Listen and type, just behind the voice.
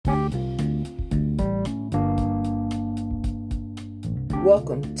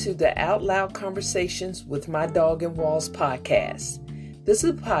Welcome to the Out Loud Conversations with My Dog and Walls podcast. This is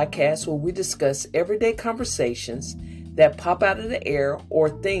a podcast where we discuss everyday conversations that pop out of the air or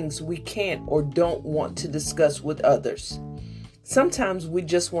things we can't or don't want to discuss with others. Sometimes we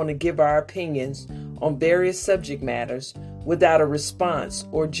just want to give our opinions on various subject matters without a response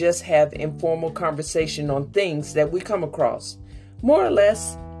or just have informal conversation on things that we come across, more or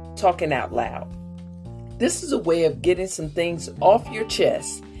less talking out loud. This is a way of getting some things off your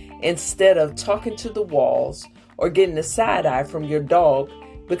chest instead of talking to the walls or getting a side eye from your dog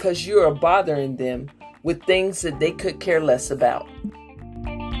because you are bothering them with things that they could care less about.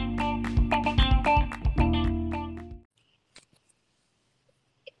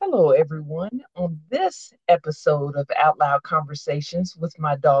 Hello, everyone. On this episode of Out Loud Conversations with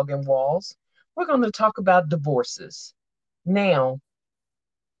My Dog and Walls, we're going to talk about divorces. Now,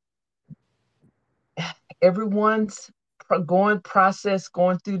 everyone's going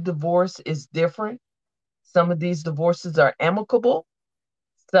through divorce is different. Some of these divorces are amicable.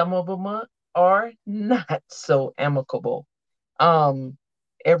 Some of them are not so amicable.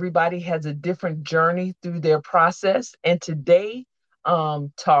 Everybody has a different journey through their process. And today,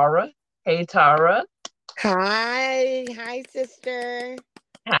 Tara, hey Tara. Hi, sister.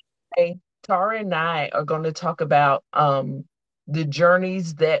 Hi. Tara and I are going to talk about the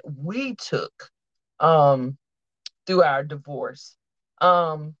journeys that we took through our divorce.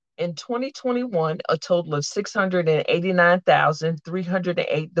 In 2021, a total of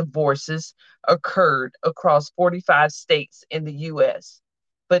 689,308 divorces occurred across 45 states in the U.S.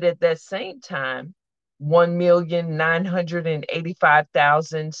 But at that same time,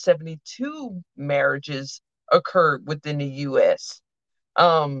 1,985,072 marriages occurred within the U.S.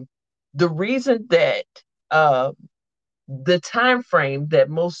 The reason that the time frame that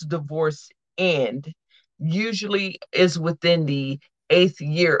most divorce end usually is within the 8th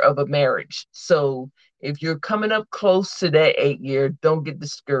year of a marriage. So if you're coming up close to that 8th year, don't get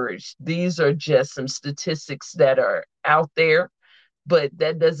discouraged. These are just some statistics that are out there, but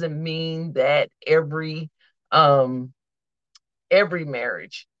that doesn't mean that every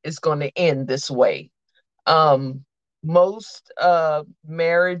marriage is going to end this way. Most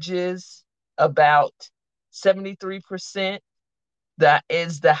marriages, about 73%, that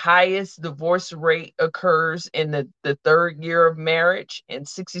is the highest divorce rate occurs in the third year of marriage, and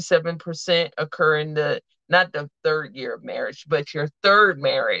 67% occur in not the third year of marriage, but your third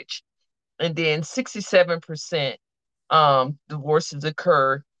marriage. And then 67% divorces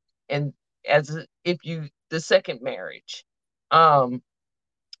occur in the second marriage.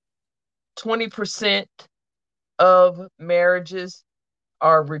 20% of marriages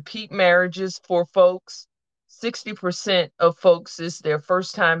are repeat marriages for folks. 60% of folks is their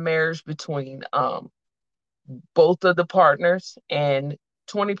first time marriage between both of the partners, and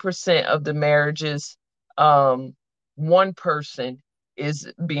 20% of the marriages, one person is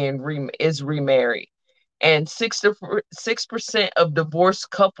remarried, and 6% of divorced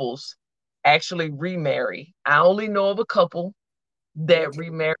couples actually remarry. I only know of a couple that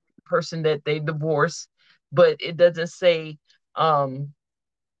remarry the person that they divorced, but it doesn't say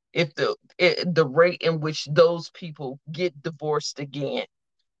if the rate in which those people get divorced again.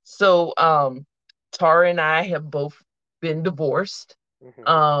 So Tara and I have both been divorced.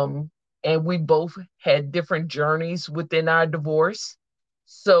 And we both had different journeys within our divorce.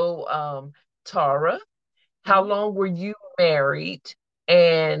 So Tara, how long were you married,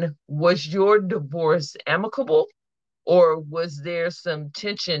 and was your divorce amicable, or was there some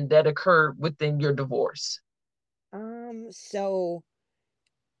tension that occurred within your divorce? So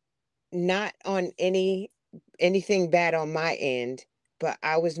not on anything bad on my end, but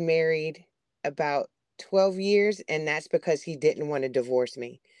I was married about 12 years, and that's because he didn't want to divorce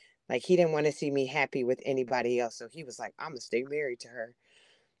me. Like, he didn't want to see me happy with anybody else, so he was like, I'm gonna stay married to her.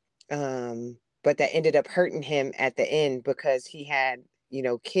 But that ended up hurting him at the end because he had,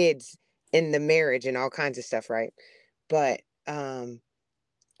 kids in the marriage and all kinds of stuff, right? But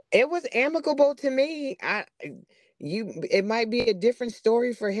it was amicable to me. It might be a different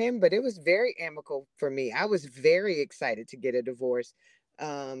story for him, but it was very amicable for me. I was very excited to get a divorce.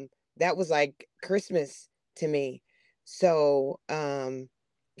 That was like Christmas to me. So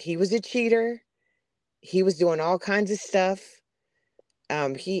he was a cheater. He was doing all kinds of stuff.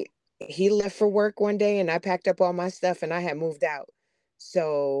 He left for work one day, and I packed up all my stuff and I had moved out.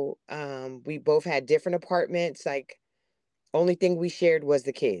 So we both had different apartments. Like, only thing we shared was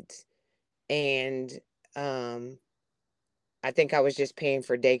the kids. And I think I was just paying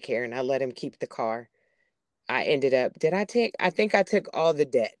for daycare, and I let him keep the car. I think I took all the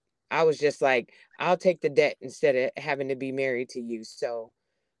debt. I was just like, I'll take the debt instead of having to be married to you. So,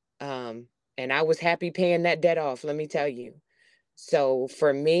 and I was happy paying that debt off, let me tell you. So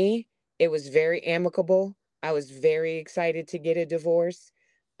for me, it was very amicable. I was very excited to get a divorce.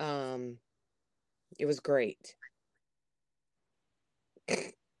 Um, it was great.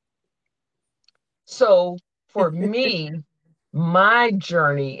 So for me, my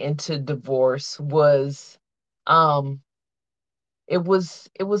journey into divorce was um it was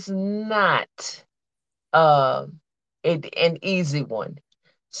not uh an easy one.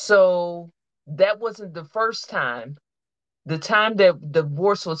 So that wasn't the first time. The time that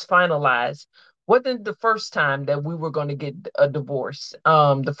divorce was finalized wasn't the first time that we were going to get a divorce.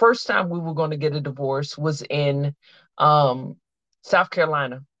 The first time we were going to get a divorce was in um, South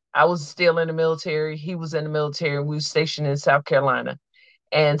Carolina. I was still in the military. He was in the military. We were stationed in South Carolina,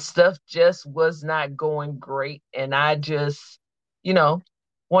 and stuff just was not going great. And I just, you know,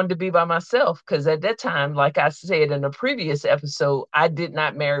 wanted to be by myself because at that time, like I said in a previous episode, I did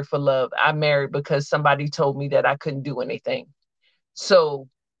not marry for love. I married because somebody told me that I couldn't do anything. So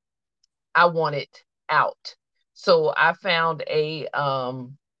I wanted out. So I found a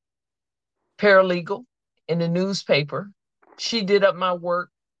paralegal in the newspaper. She did up my work.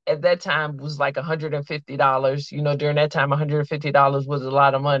 At that time was like $150. You know, during that time, $150 was a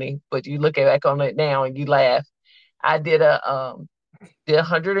lot of money. But you look back on it now and you laugh. I did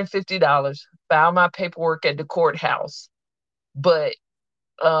 $150, filed my paperwork at the courthouse. But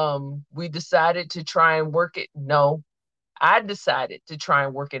we decided to try and work it. No, I decided to try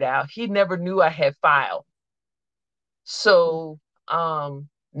and work it out. He never knew I had filed. So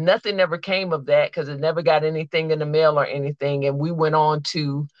nothing ever came of that because it never got anything in the mail or anything. And we went on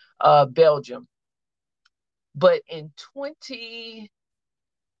to Belgium. But in 20,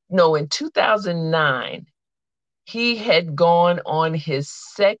 no, in 2009, he had gone on his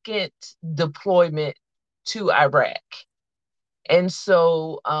second deployment to Iraq. And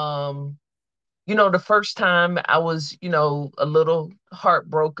so the first time I was, a little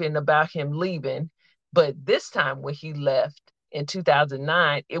heartbroken about him leaving. But this time when he left in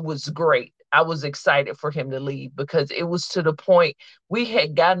 2009, it was great. I was excited for him to leave because it was to the point we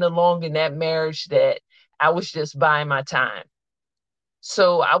had gotten along in that marriage that I was just buying my time.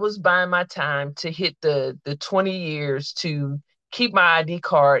 So I was buying my time to hit the 20 years to keep my ID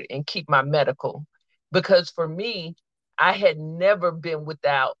card and keep my medical. Because for me, I had never been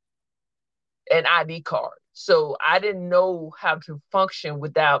without an ID card. So I didn't know how to function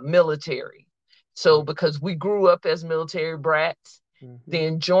without military. So because we grew up as military brats, Mm-hmm.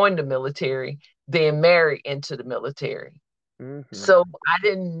 then joined the military, then married into the military. Mm-hmm. So I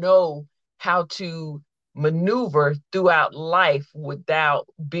didn't know how to maneuver throughout life without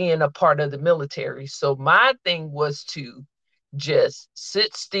being a part of the military. So my thing was to just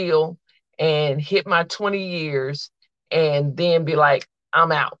sit still and hit my 20 years and then be like,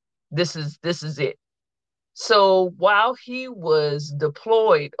 I'm out. This is it. So while he was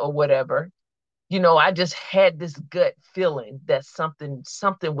deployed or whatever, I just had this gut feeling that something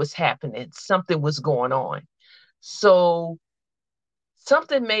was happening, something was going on. So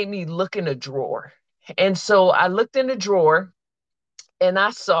something made me look in a drawer. And so I looked in the drawer and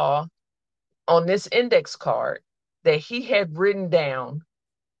I saw on this index card that he had written down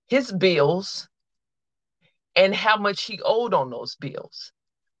his bills and how much he owed on those bills.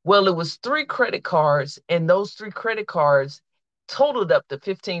 Well, it was three credit cards, and those three credit cards totaled up to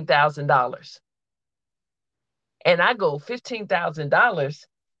 $15,000. And I go, $15,000?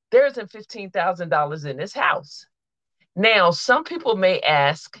 There isn't $15,000 in this house. Now, some people may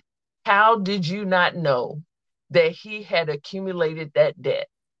ask, how did you not know that he had accumulated that debt?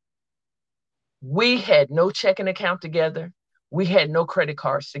 We had no checking account together. We had no credit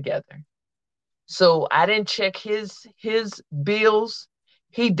cards together. So I didn't check his bills.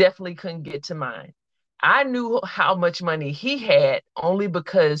 He definitely couldn't get to mine. I knew how much money he had only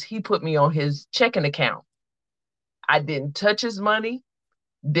because he put me on his checking account. I didn't touch his money,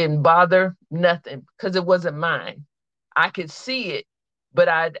 didn't bother nothing because it wasn't mine. I could see it, but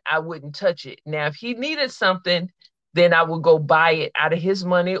I wouldn't touch it. Now, if he needed something, then I would go buy it out of his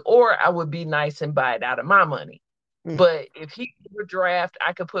money, or I would be nice and buy it out of my money. But if he overdraft,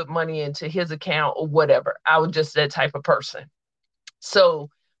 I could put money into his account or whatever. I was just that type of person. So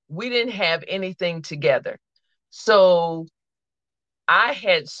we didn't have anything together. So I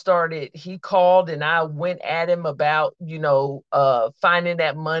had started, he called and I went at him about, finding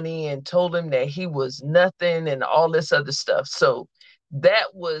that money and told him that he was nothing and all this other stuff. So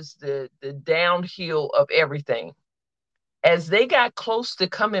that was the downhill of everything. As they got close to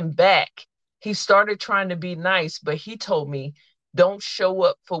coming back, he started trying to be nice, but he told me, don't show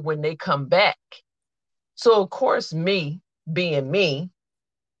up for when they come back. So of course, me being me,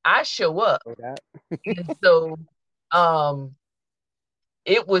 I show up. For that. And so um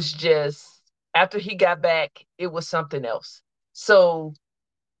it was just after he got back, it was something else. So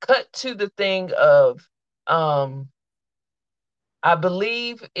cut to the thing of um I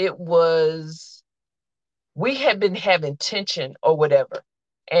believe it was we had been having tension or whatever.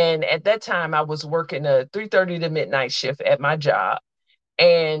 And at that time I was working a 3:30 to midnight shift at my job.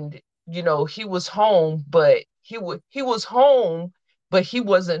 And he was home, but he was home, but he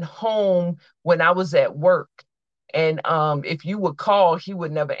wasn't home when I was at work. And if you would call, he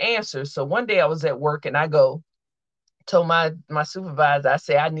would never answer. So one day I was at work and I told my supervisor, I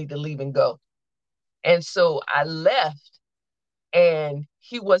said I need to leave and go. And so I left and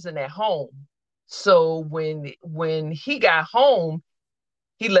he wasn't at home. So when he got home,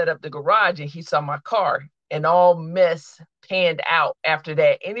 he let up the garage and he saw my car, and all mess panned out after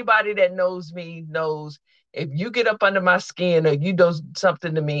that. Anybody that knows me knows if you get up under my skin or you do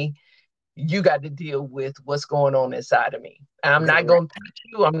something to me, you got to deal with what's going on inside of me. I'm not Right. going to touch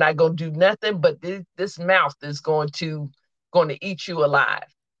you. I'm not going to do nothing, but this mouth is going to eat you alive.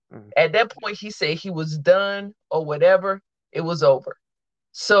 Mm, At that point, he said he was done or whatever. It was over.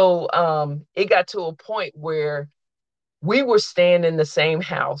 So it got to a point where we were staying in the same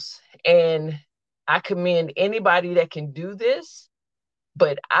house, and I commend anybody that can do this,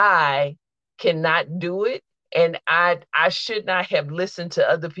 but I cannot do it. And I should not have listened to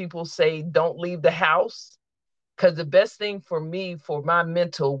other people say don't leave the house, because the best thing for me, for my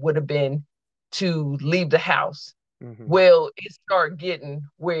mental, would have been to leave the house. mhm, Well, it started getting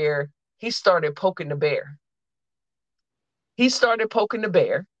where he started poking the bear. He started poking the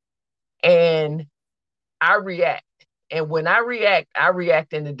bear, and I react. And when I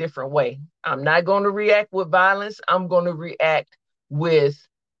react in a different way. I'm not going to react with violence. I'm going to react with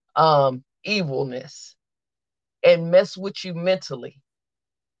evilness and mess with you mentally.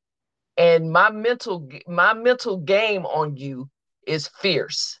 And my mental game on you is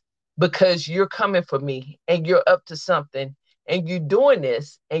fierce because you're coming for me and you're up to something and you're doing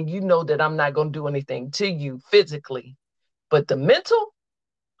this and you know that I'm not going to do anything to you physically, but the mental,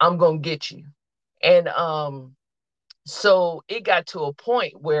 I'm going to get you. And so it got to a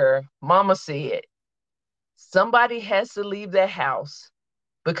point where mama said, somebody has to leave that house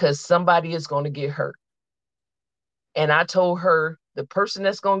because somebody is going to get hurt. And I told her, the person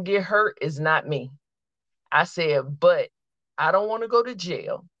that's going to get hurt is not me. I said, but I don't want to go to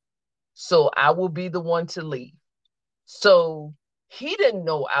jail. So I will be the one to leave. So he didn't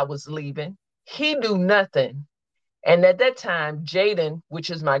know I was leaving. He knew nothing. And at that time, Jaden,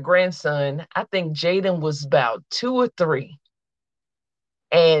 which is my grandson, I think Jaden was about 2 or 3.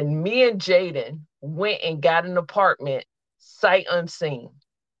 And me and Jaden went and got an apartment sight unseen.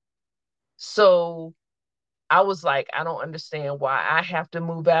 So I was like, I don't understand why I have to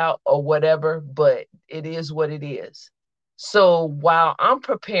move out or whatever, but it is what it is. So while I'm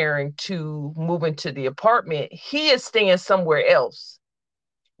preparing to move into the apartment, he is staying somewhere else.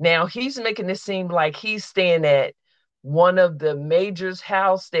 Now he's making it seem like he's staying at one of the major's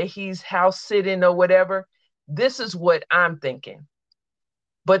house that he's house sitting or whatever. This is what I'm thinking.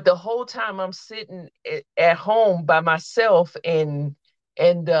 But the whole time I'm sitting at home by myself and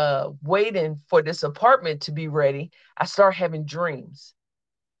waiting for this apartment to be ready, I start having dreams.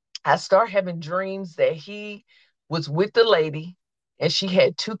 I start having dreams that he was with the lady and she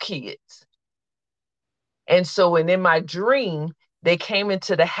had 2 kids. And so, and in my dream, they came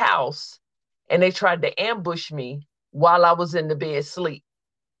into the house and they tried to ambush me while I was in the bed sleep.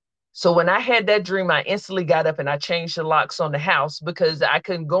 So when I had that dream, I instantly got up and I changed the locks on the house because I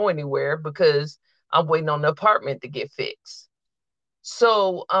couldn't go anywhere because I'm waiting on the apartment to get fixed.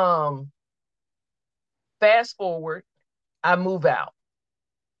 So fast forward, I move out.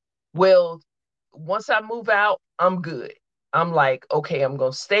 Well, once I move out, I'm good. I'm like, okay, I'm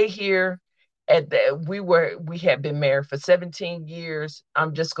gonna stay here. We had been married for 17 years.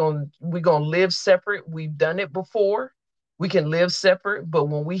 We're gonna live separate. We've done it before. We can live separate, but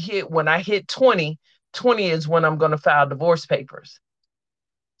when I hit 20, 20 is when I'm gonna file divorce papers.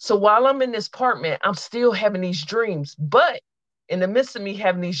 So while I'm in this apartment, I'm still having these dreams. But in the midst of me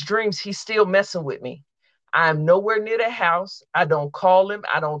having these dreams, he's still messing with me. I'm nowhere near the house. I don't call him.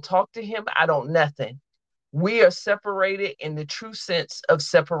 I don't talk to him. I don't nothing. We are separated in the true sense of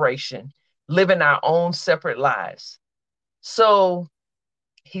separation, living our own separate lives. So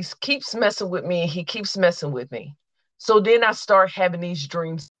he keeps messing with me and he keeps messing with me. So then I start having these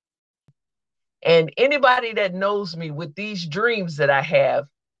dreams. And anybody that knows me with these dreams that I have,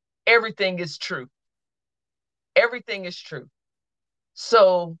 everything is true. Everything is true.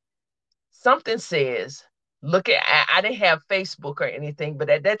 So something says, look at, I didn't have Facebook or anything, but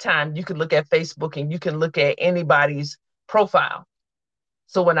at that time you could look at Facebook and you can look at anybody's profile.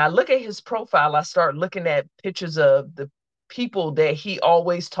 So when I look at his profile, I start looking at pictures of the people that he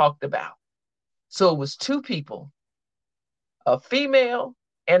always talked about. So it was two people, a female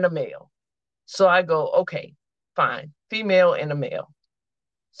and a male. So I go, okay, fine, female and a male.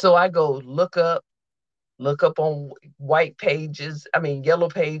 So I go look up on white pages, I mean, yellow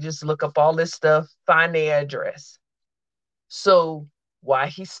pages, look up all this stuff, find the address. So while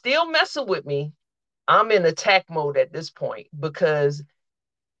he's still messing with me, I'm in attack mode at this point because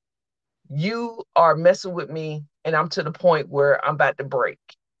you are messing with me and I'm to the point where I'm about to break.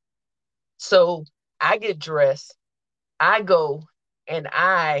 So I get dressed, I go and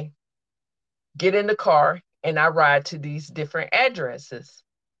I get in the car and I ride to these different addresses.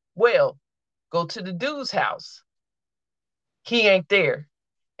 Well, go to the dude's house. He ain't there.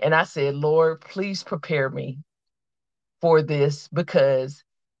 And I said, Lord, please prepare me for this because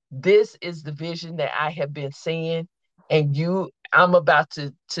this is the vision that I have been seeing. And I'm about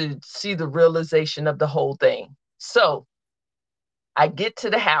to see the realization of the whole thing. So I get to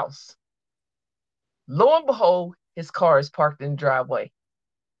the house. Lo and behold, his car is parked in the driveway.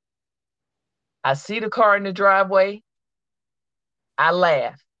 I see the car in the driveway. I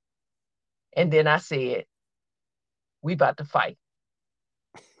laugh. And then I said, we about to fight.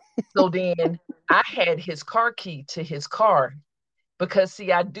 So then I had his car key to his car because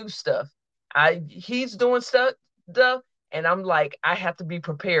see, I do stuff. He's doing stuff, and I'm like, I have to be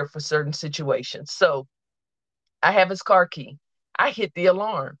prepared for certain situations. So I have his car key. I hit the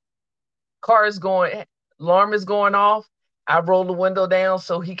alarm. Car is going, alarm is going off. I roll the window down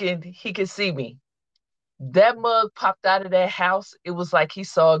so he can see me. That mug popped out of that house. It was like he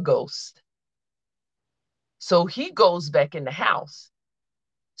saw a ghost. So he goes back in the house.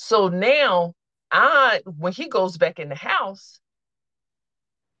 So now when he goes back in the house,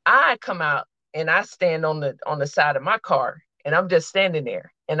 I come out and I stand on the side of my car and I'm just standing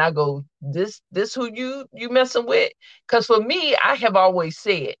there and I go, this who you messing with? Because for me, I have always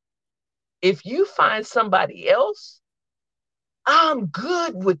said, if you find somebody else, I'm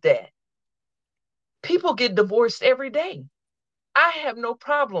good with that. People get divorced every day. I have no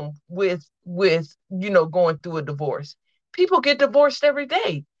problem with going through a divorce. People get divorced every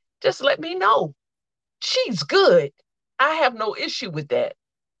day. Just let me know. She's good. I have no issue with that.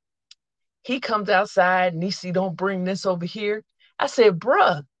 He comes outside, Nisi, don't bring this over here. I said,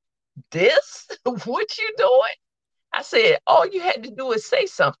 bruh, this? What you doing? I said, all you had to do is say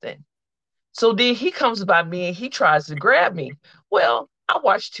something. So then he comes by me and he tries to grab me. Well, I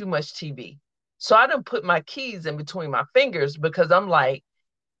watch too much TV. So I done put my keys in between my fingers because I'm like,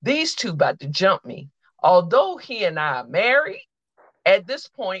 these two about to jump me. Although he and I are married, at this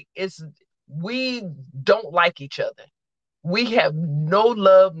point, we don't like each other. We have no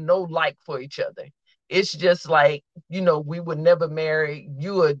love, no like for each other. It's just like, we would never marry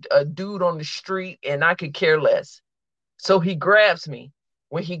you, a dude on the street, and I could care less. So he grabs me.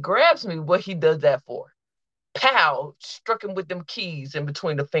 When he grabs me, what he does that for? Pow, struck him with them keys in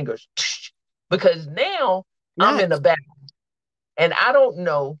between the fingers. Because now I'm in a Nice. battle. And I don't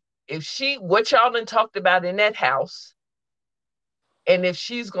know if what y'all done talked about in that house, and if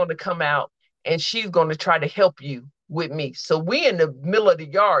she's going to come out and she's going to try to help you with me. So we in the middle of the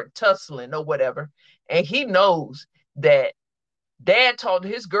yard tussling or whatever, and he knows that dad taught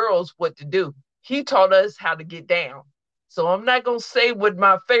his girls what to do. He taught us how to get down. So I'm not going to say what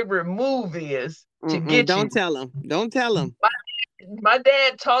my favorite move is to Mm-mm, get you. don't tell him. Don't tell him. My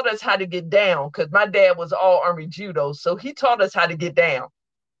dad taught us how to get down because my dad was all army judo. So he taught us how to get down.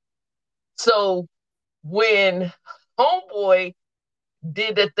 So when homeboy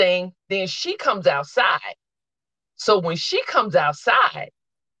did the thing, then she comes outside. So when she comes outside,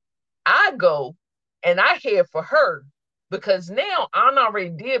 I go and I head for her because now I already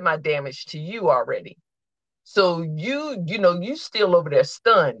did my damage to you already. So you still over there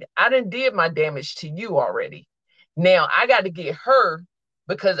stunned. I done did my damage to you already. Now I got to get her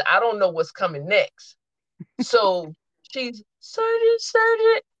because I don't know what's coming next. So she's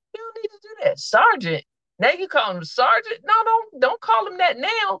Sergeant. You don't need to do that, Sergeant. Now you call him Sergeant. No, don't call him that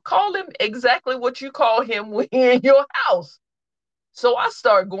now. Call him exactly what you call him when in your house. So I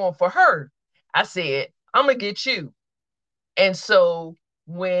started going for her. I said, I'm gonna get you. And so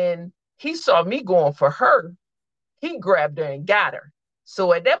when he saw me going for her, he grabbed her and got her.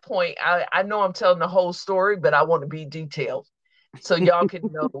 So at that point, I know I'm telling the whole story, but I want to be detailed so y'all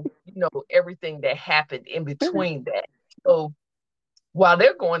can know, everything that happened in between that. So While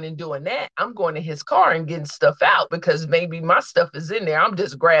they're going and doing that, I'm going to his car and getting stuff out because maybe my stuff is in there. I'm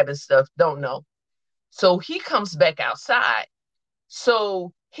just grabbing stuff, don't know. So he comes back outside.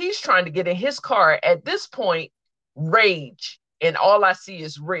 So he's trying to get in his car. At this point, rage, and all I see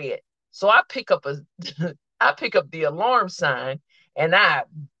is red. So I pick up a I pick up the alarm sign and I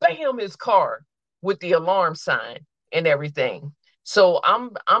bam his car with the alarm sign and everything. So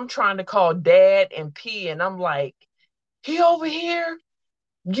I'm trying to call dad and P, and I'm like, he over here,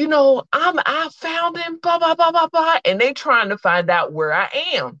 I found him, blah, blah, blah, blah, blah. And they trying to find out where I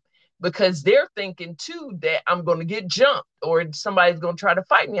am because they're thinking too that I'm going to get jumped or somebody's going to try to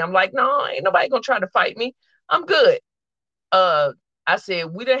fight me. I'm like, no, ain't nobody going to try to fight me. I'm good. Uh, I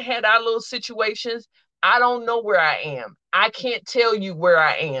said, we done had our little situations. I don't know where I am. I can't tell you where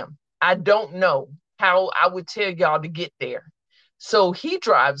I am. I don't know how I would tell y'all to get there. So he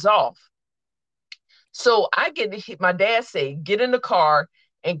drives off. So I get to hit my dad say, get in the car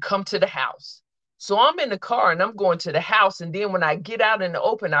and come to the house. So I'm in the car and I'm going to the house. And then when I get out in the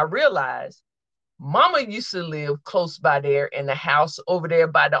open, I realize mama used to live close by there in the house over there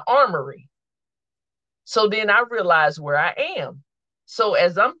by the armory. So then I realize where I am. So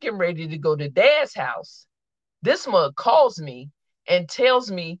as I'm getting ready to go to dad's house, this mug calls me and tells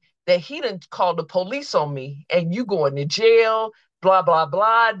me that he didn't call the police on me and you going to jail, blah, blah,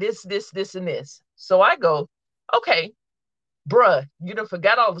 blah, this, and this. So I go, okay, bruh, you done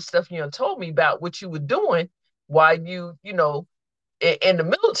forgot all the stuff you done told me about what you were doing while in the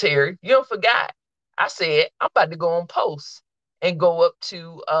military. You don't forgot. I said, I'm about to go on post and go up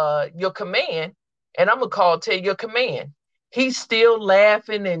to your command and I'm gonna tell your command. He's still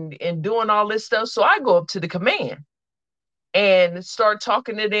laughing and doing all this stuff. So I go up to the command and start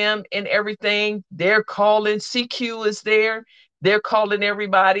talking to them and everything. They're calling, CQ is there, they're calling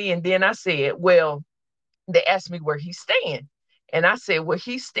everybody. And then I said, well, they asked me where he's staying. And I said, well,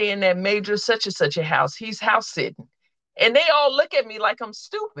 he's staying at Major such and such a house. He's house sitting. And they all look at me like I'm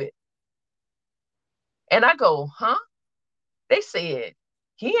stupid. And I go, huh? They said,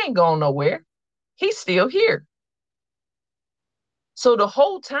 he ain't going nowhere. He's still here. So the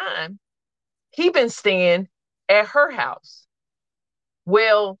whole time, he been staying at her house.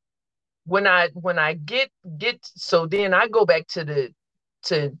 Well, when I get so then I go back to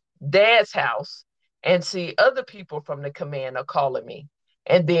dad's house and see other people from the command are calling me.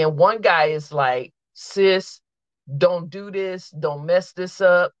 And then one guy is like, sis, don't do this, don't mess this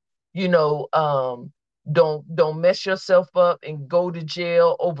up, you know, don't mess yourself up and go to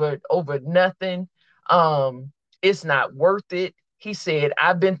jail over nothing. Um, it's not worth it. He said,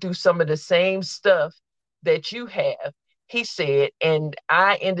 I've been through some of the same stuff that you have, he said, and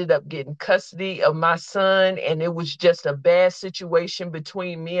I ended up getting custody of my son, and it was just a bad situation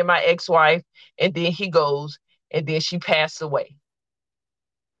between me and my ex-wife. And then he goes, and then she passed away.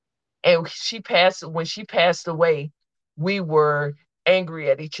 And when she passed away, we were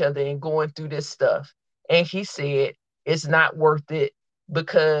angry at each other and going through this stuff. And he said, it's not worth it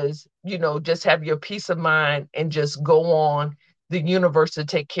because, just have your peace of mind and just go on. The universe to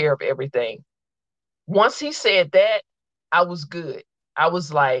take care of everything. Once he said that, I was good. I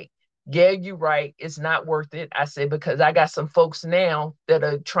was like, yeah, you're right. It's not worth it. I said, because I got some folks now that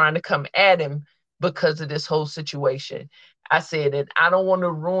are trying to come at him because of this whole situation. I said, and I don't want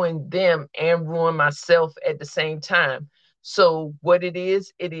to ruin them and ruin myself at the same time. So what it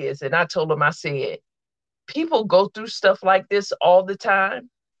is, it is. And I told him, I said, people go through stuff like this all the time.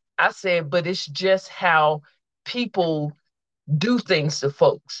 I said, but it's just how people do things to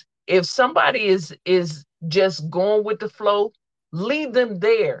folks. If somebody is just going with the flow, leave them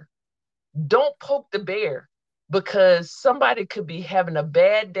there. Don't poke the bear because somebody could be having a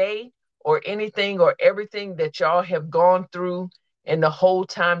bad day or anything or everything that y'all have gone through and the whole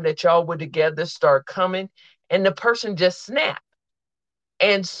time that y'all were together start coming and the person just snap.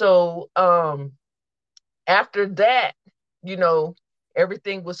 And so after that, you know,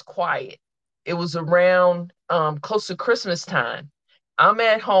 everything was quiet. It was around close to Christmas time. I'm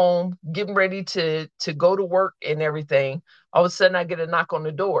at home getting ready to go to work and everything. All of a sudden I get a knock on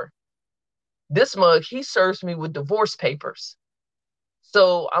the door. This mug, he serves me with divorce papers.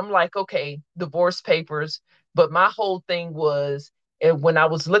 So I'm like, okay, divorce papers. But my whole thing was, and when I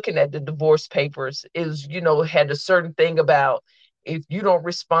was looking at the divorce papers, is, had a certain thing about if you don't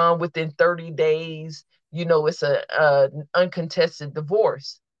respond within 30 days, it's an uncontested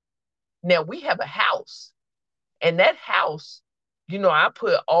divorce. Now we have a house, and that house, I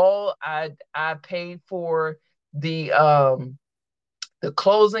put all I paid for the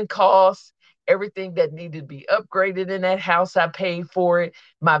closing costs, everything that needed to be upgraded in that house, I paid for it.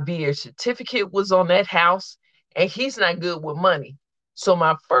 My VA certificate was on that house, and he's not good with money. So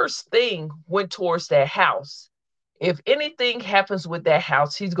my first thing went towards that house. If anything happens with that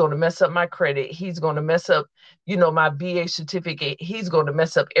house, he's going to mess up my credit. He's going to mess up, my BA certificate. He's going to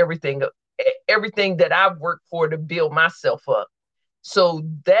mess up everything that I've worked for to build myself up. So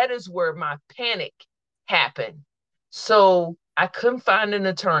that is where my panic happened. So I couldn't find an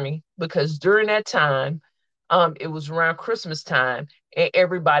attorney because during that time, it was around Christmas time and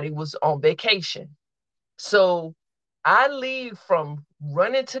everybody was on vacation. So I leave from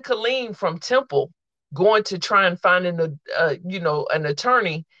running to Colleen from Temple, going to try and find an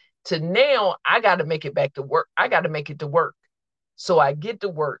attorney. To now, I got to make it back to work. I got to make it to work. So I get to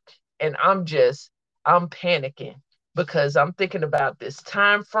work, and I'm panicking because I'm thinking about this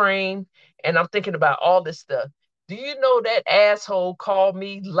time frame, and I'm thinking about all this stuff. Do you know that asshole called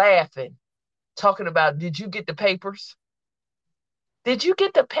me laughing, talking about, did you get the papers? Did you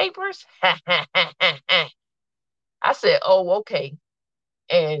get the papers? I said, oh, okay.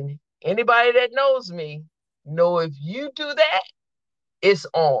 And anybody that knows me know if you do that, it's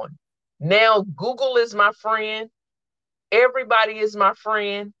on. Now Google is my friend. Everybody is my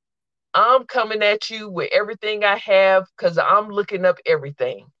friend. I'm coming at you with everything I have because I'm looking up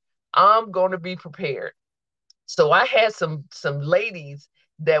everything. I'm going to be prepared. So I had some ladies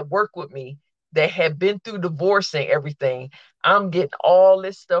that work with me that had been through divorce and everything. I'm getting all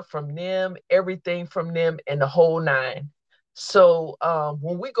this stuff from them, everything from them, and the whole nine. So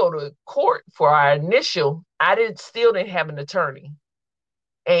when we go to court for our initial, I didn't still didn't have an attorney,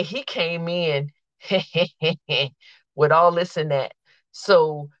 and he came in with all this and that.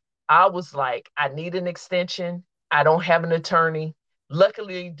 So I was like, I need an extension. I don't have an attorney.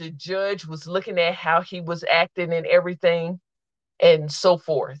 Luckily, the judge was looking at how he was acting and everything and so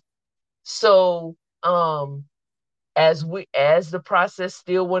forth. So as the process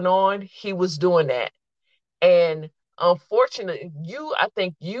still went on, he was doing that. And unfortunately, I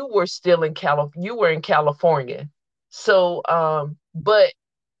think you were still in you were in California. So but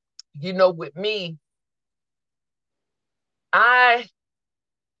with me, I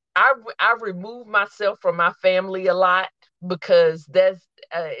I remove myself from my family a lot because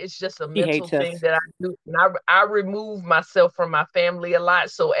it's just a He mental hates thing us. that I do, and I remove myself from my family a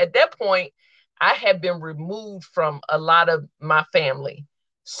lot. So at that point, I had been removed from a lot of my family.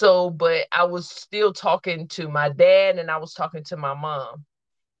 So, but I was still talking to my dad and I was talking to my mom.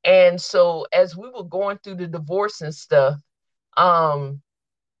 And so as we were going through the divorce and stuff, um,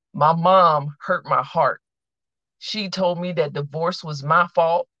 my mom hurt my heart. She told me that divorce was my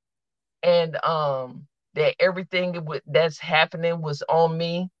fault and that everything that's happening was on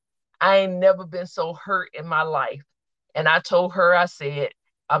me. I ain't never been so hurt in my life. And I told her, I said,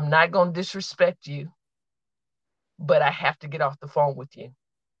 I'm not going to disrespect you, but I have to get off the phone with you.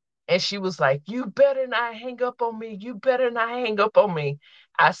 And she was like, you better not hang up on me. You better not hang up on me.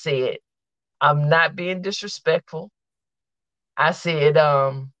 I said, I'm not being disrespectful. I said,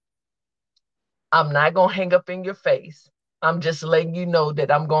 I'm not going to hang up in your face. I'm just letting you know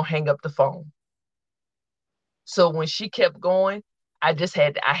that I'm going to hang up the phone. So when she kept going, I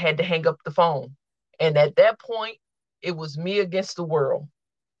had to hang up the phone. And at that point, it was me against the world.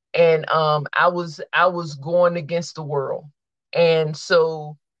 And I was going against the world. And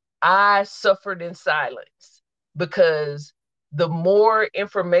so I suffered in silence because the more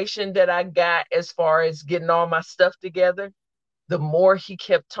information that I got as far as getting all my stuff together, the more he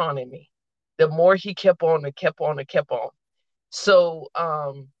kept taunting me. The more he kept on and kept on and kept on. So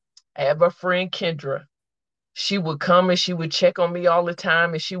I have a friend Kendra. She would come and she would check on me all the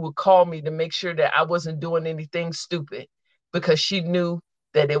time and she would call me to make sure that I wasn't doing anything stupid because she knew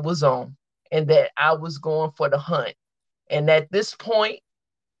that it was on and that I was going for the hunt. And at this point,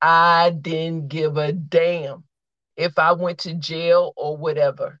 I didn't give a damn if I went to jail or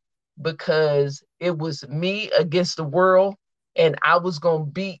whatever because it was me against the world and I was going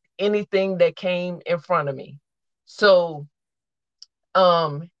to beat anything that came in front of me. So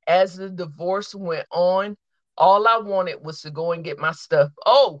as the divorce went on, all I wanted was to go and get my stuff.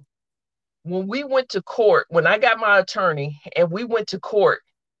 Oh, when we went to court, when I got my attorney and we went to court,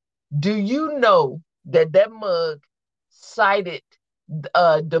 do you know that that mug cited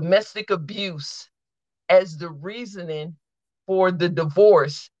domestic abuse as the reasoning for the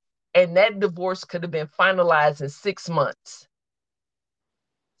divorce, and that divorce could have been finalized in 6 months?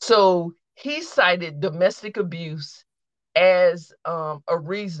 So he cited domestic abuse as a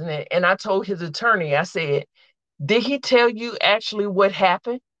reasoning. And I told his attorney, I said, did he tell you actually what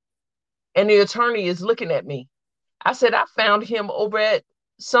happened? And the attorney is looking at me. I said, I found him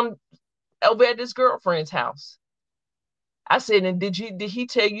some over at his girlfriend's house. I said, and did he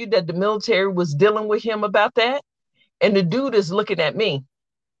tell you that the military was dealing with him about that? And the dude is looking at me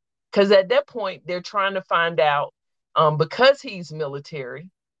because at that point they're trying to find out, because he's military,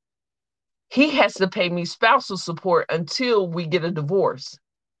 he has to pay me spousal support until we get a divorce.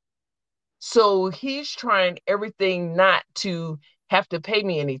 So he's trying everything not to have to pay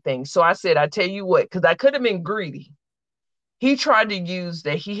me anything. So I said, I tell you what, because I could have been greedy. He tried to use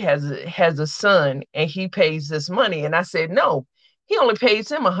that he has a son and he pays this money. And I said, no, he only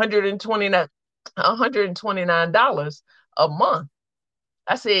pays him $129 a month.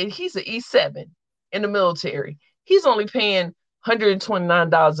 I said, he's an E7 in the military. He's only paying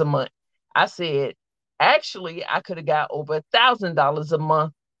 $129 a month. I said, actually, I could have got over $1,000 a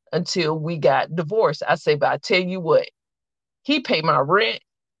month until we got divorced. I say, but I tell you what, he paid my rent.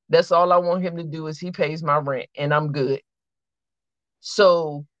 That's all I want him to do is he pays my rent and I'm good.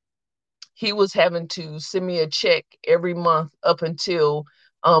 So he was having to send me a check every month up until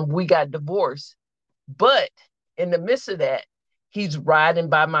we got divorced. But in the midst of that, he's riding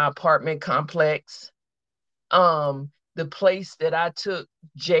by my apartment complex. The place that I took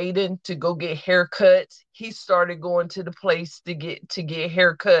Jaden to go get haircuts, he started going to the place to get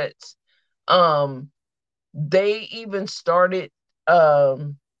haircuts. They even started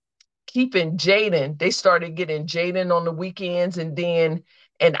um keeping Jaden. They started getting Jaden on the weekends, and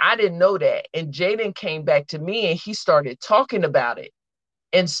I didn't know that. And Jaden came back to me and he started talking about it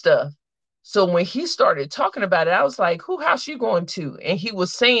and stuff. So when he started talking about it, I was like, "Who house you going to?" And he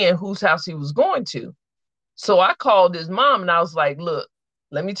was saying whose house he was going to. So I called his mom and I was like, "Look,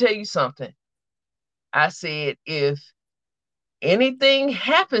 let me tell you something." I said, "If anything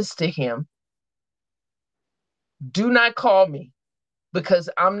happens to him, do not call me because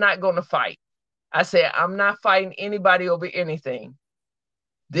I'm not going to fight." I said, "I'm not fighting anybody over anything.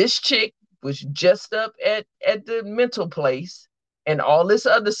 This chick was just up at the mental place and all this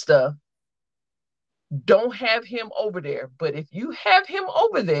other stuff. Don't have him over there. But if you have him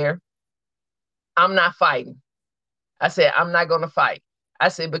over there, I'm not fighting." I said, "I'm not going to fight." I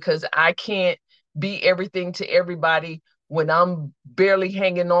said, because I can't be everything to everybody when I'm barely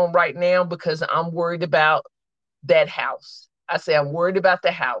hanging on right now because I'm worried about that house. I said, "I'm worried about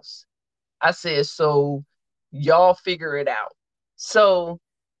the house." I said, "So y'all figure it out." So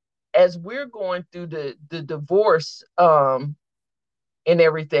as we're going through the divorce, and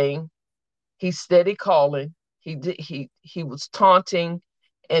everything, he steady calling. He was taunting,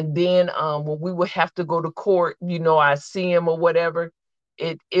 and then when we would have to go to court, I see him or whatever.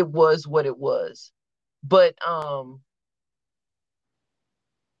 It was what it was. But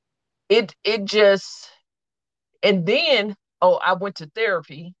it just, and then, oh, I went to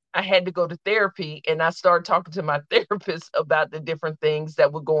therapy. I had to go to therapy, and I started talking to my therapist about the different things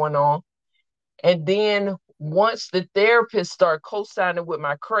that were going on. And then once the therapist started co-signing with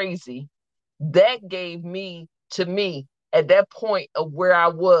my crazy, that gave me, to me, at that point of where I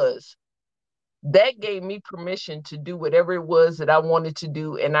was, that gave me permission to do whatever it was that I wanted to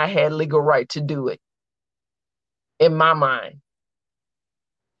do, and I had legal right to do it in my mind,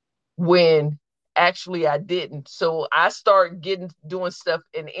 when actually I didn't. So I started doing stuff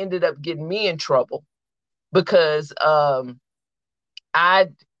and ended up getting me in trouble because I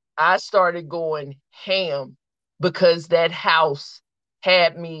I started going ham because that house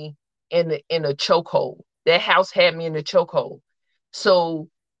had me in a chokehold. That house had me in a chokehold. So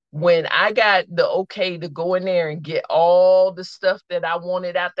when I got the okay to go in there and get all the stuff that I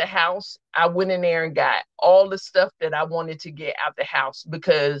wanted out the house, I went in there and got all the stuff that I wanted to get out the house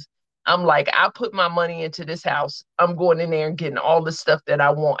because I'm like, I put my money into this house. I'm going in there and getting all the stuff that I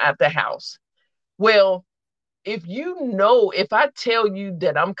want out the house. Well, if I tell you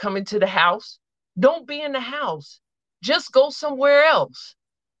that I'm coming to the house, don't be in the house. Just go somewhere else.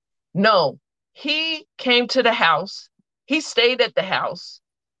 No, he came to the house. He stayed at the house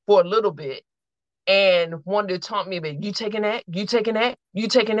for a little bit and wanted to taunt me about, you taking that, you taking that, you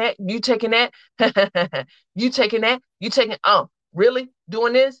taking that, you taking that, you taking that, you taking, oh, really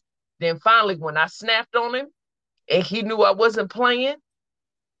doing this? Then finally, when I snapped on him and he knew I wasn't playing,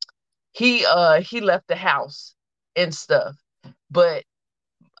 he left the house and stuff. But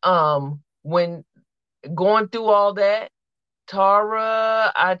when going through all that,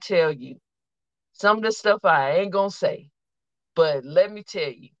 Tara, I tell you, some of the stuff I ain't gonna say, but let me tell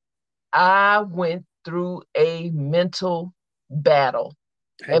you, I went through a mental battle,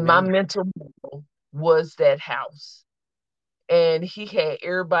 I and my know. mental battle was that house. And he had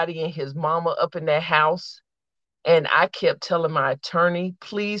everybody and his mama up in that house. And I kept telling my attorney,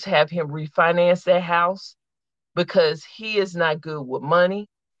 please have him refinance that house because he is not good with money.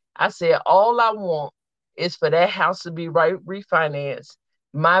 I said, all I want is for that house to be refinanced,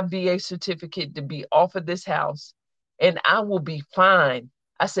 my VA certificate to be off of this house, and I will be fine.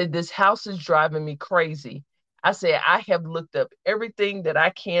 I said, this house is driving me crazy. I said, I have looked up everything that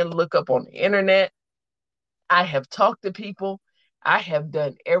I can look up on the internet. I have talked to people. I have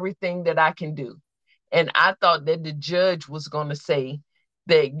done everything that I can do. And I thought that the judge was going to say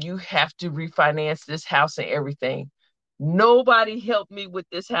that you have to refinance this house and everything. Nobody helped me with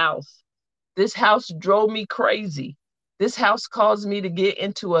this house. This house drove me crazy. This house caused me to get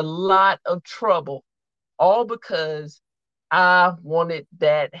into a lot of trouble, all because I wanted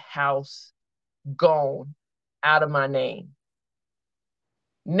that house gone out of my name.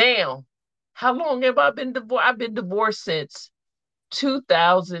 Now, how long have I been divorced? I've been divorced since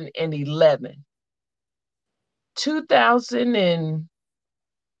 2011. 2000 and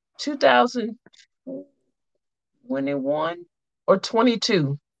 2021 or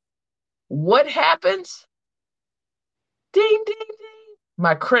 22. What happens? Ding, ding, ding.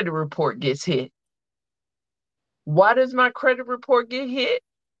 My credit report gets hit. Why does my credit report get hit?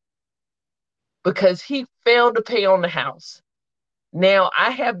 Because he failed to pay on the house. Now,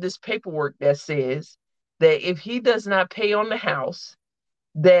 I have this paperwork that says that if he does not pay on the house,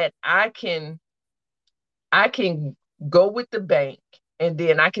 that I can go with the bank and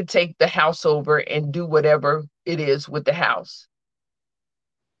then I can take the house over and do whatever it is with the house.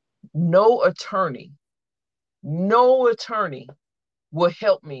 No attorney, no attorney will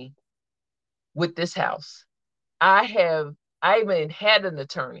help me with this house. I even had an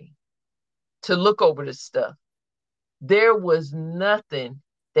attorney to look over this stuff. There was nothing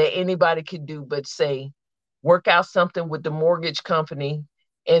that anybody could do but say, work out something with the mortgage company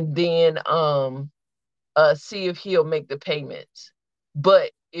and then see if he'll make the payments.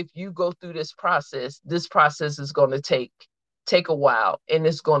 But if you go through this process is going to take a while and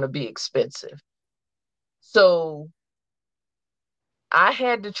it's going to be expensive. So I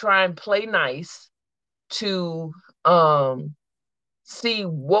had to try and play nice to see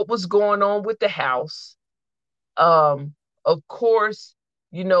what was going on with the house. Of course,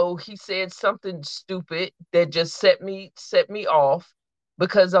 he said something stupid that just set me off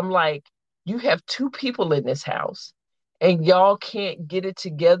because I'm like, you have two people in this house and y'all can't get it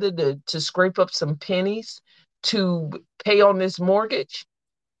together to scrape up some pennies to pay on this mortgage.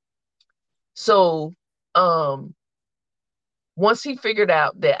 So, um, once he figured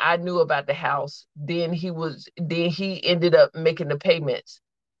out that I knew about the house, then he ended up making the payments.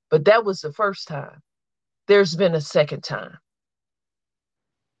 But that was the first time. There's been a second time.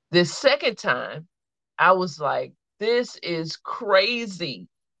 This second time, I was like, this is crazy.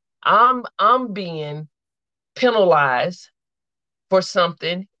 I'm being penalized for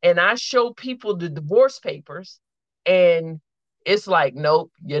something and I show people the divorce papers and it's like,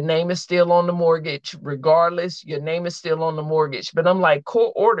 nope, your name is still on the mortgage. Regardless, your name is still on the mortgage. But I'm like,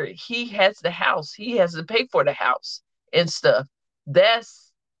 court order, he has the house. He has to pay for the house and stuff. That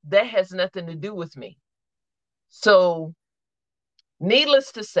has nothing to do with me. So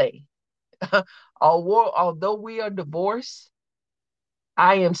needless to say, although we are divorced,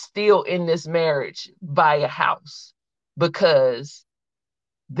 I am still in this marriage by a house because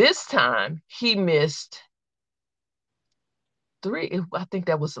this time he missed three. I think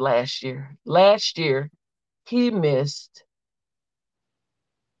that was last year. Last year, he missed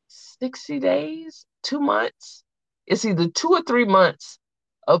 60 days, 2 months. It's either 2 or 3 months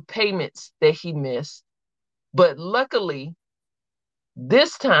of payments that he missed. But luckily,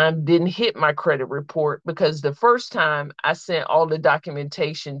 this time didn't hit my credit report because the first time I sent all the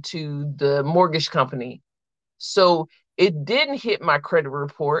documentation to the mortgage company. So it didn't hit my credit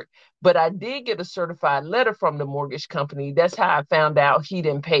report, but I did get a certified letter from the mortgage company. That's how I found out he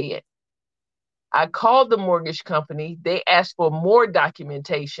didn't pay it. I called the mortgage company. They asked for more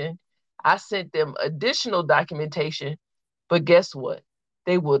documentation. I sent them additional documentation, but guess what?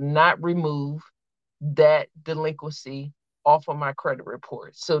 They will not remove that delinquency off of my credit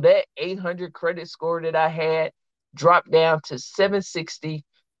report. So that 800 credit score that I had dropped down to 760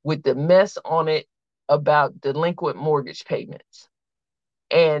 with the mess on it about delinquent mortgage payments.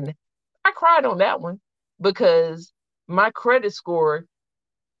 And I cried on that one because my credit score,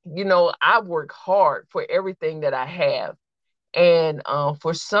 I work hard for everything that I have. And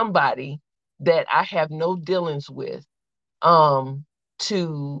for somebody that I have no dealings with,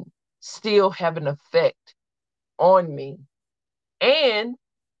 to still have an effect on me. And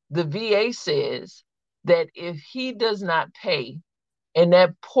the VA says that if he does not pay, and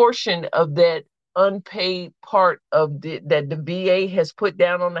that portion of that unpaid part of that the VA has put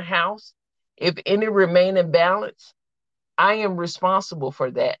down on the house, if any remain in balance, I am responsible for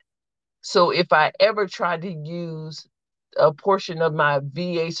that. So if I ever try to use a portion of my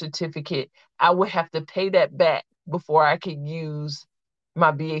VA certificate, I would have to pay that back before I could use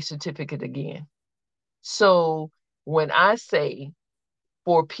my BA certificate again. So when I say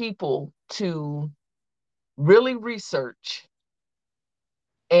for people to really research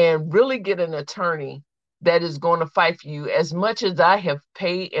and really get an attorney that is going to fight for you, as much as I have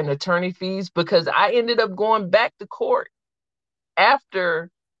paid in attorney fees, because I ended up going back to court after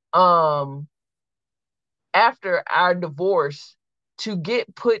um after our divorce to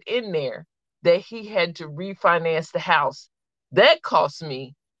get put in there that he had to refinance the house. That cost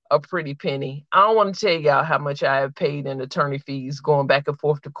me a pretty penny. I don't want to tell y'all how much I have paid in attorney fees going back and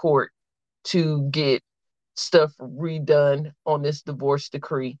forth to court to get stuff redone on this divorce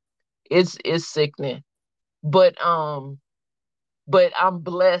decree. It's sickening. But but I'm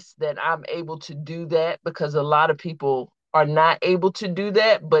blessed that I'm able to do that, because a lot of people are not able to do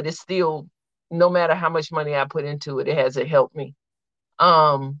that, but it's still, no matter how much money I put into it, it hasn't helped me.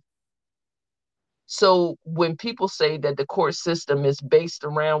 Um, so when people say that the court system is based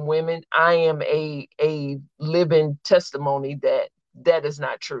around women, I am a living testimony that that is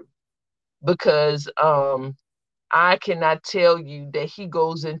not true, because I cannot tell you that he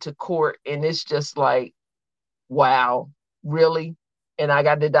goes into court and it's just like, wow, really? And I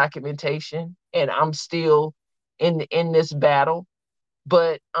got the documentation and I'm still in this battle.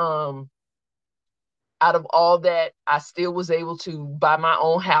 But out of all that, I still was able to buy my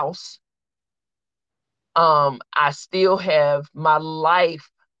own house. I still have, my life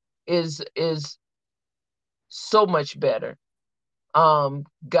is so much better.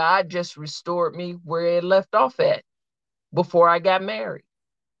 God just restored me where it left off at before I got married.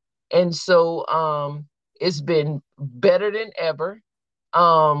 And so it's been better than ever.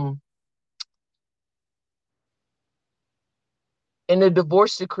 Um in the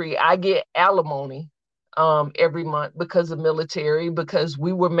divorce decree, I get alimony every month because of military, because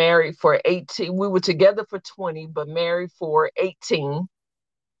we were married for 18. We were together for 20, but married for 18.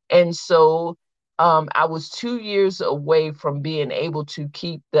 And so I was 2 years away from being able to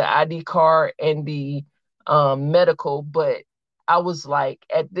keep the ID card and the medical. But I was like,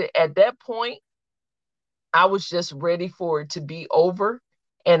 at that point, I was just ready for it to be over.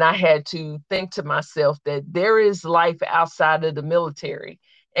 And I had to think to myself that there is life outside of the military.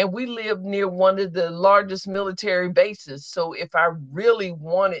 And we live near one of the largest military bases. So if I really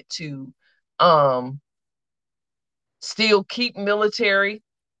wanted to um, still keep military,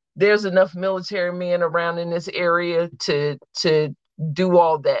 there's enough military men around in this area to do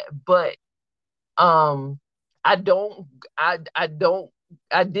all that. But um I don't I don't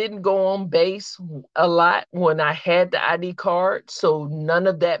I didn't go on base a lot when I had the ID card, so none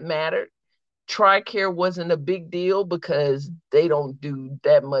of that mattered. TRICARE wasn't a big deal because they don't do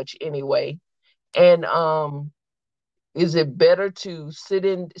that much anyway. And is it better to sit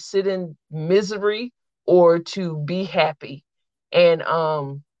in misery or to be happy? And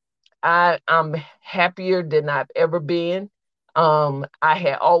I'm happier than I've ever been. I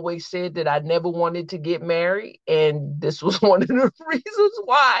had always said that I never wanted to get married, and this was one of the reasons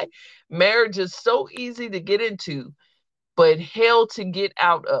why. Marriage is so easy to get into, but hell to get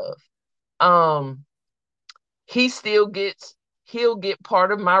out of. Um, he still gets he'll get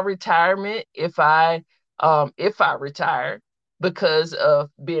part of my retirement if I retire, because of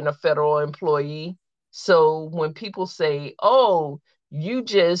being a federal employee. So when people say, oh, you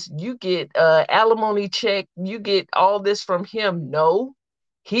get alimony check, you get all this from him, no,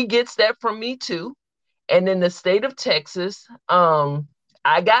 he gets that from me too. And in the state of Texas,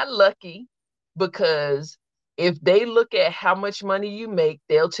 I got lucky, because if they look at how much money you make,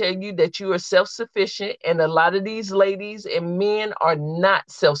 they'll tell you that you are self sufficient. And a lot of these ladies and men are not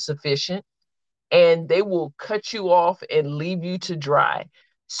self sufficient, and they will cut you off and leave you to dry.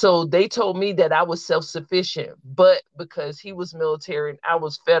 So they told me that I was self sufficient, but because he was military and I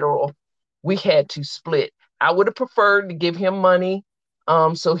was federal, we had to split. I would have preferred to give him money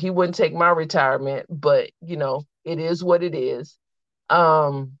so he wouldn't take my retirement, but it is what it is.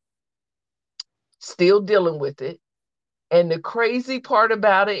 Um, Still dealing with it. And the crazy part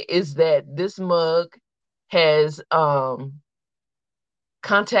about it is that this mug has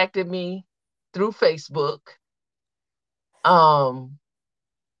contacted me through Facebook. Um,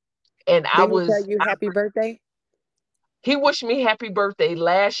 and Didn't he tell you happy birthday? he wished me happy birthday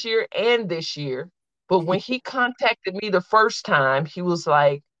last year and this year. But when he contacted me the first time, he was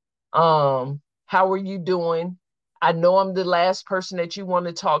like, how are you doing? I know I'm the last person that you want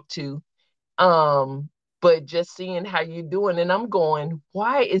to talk to. Um, but just seeing how you're doing. And I'm going,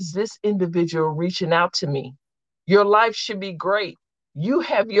 why is this individual reaching out to me? Your life should be great. You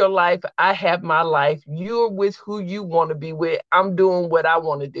have your life. I have my life. You're with who you want to be with. I'm doing what I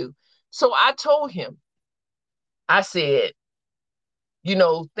want to do. So I told him, I said,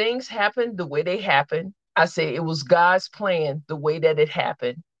 things happen the way they happen. I said it was God's plan the way that it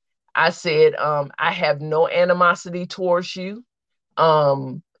happened. I said, I have no animosity towards you.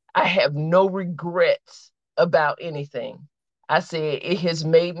 Um, I have no regrets about anything. I said it has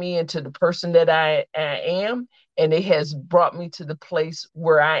made me into the person that I am, and it has brought me to the place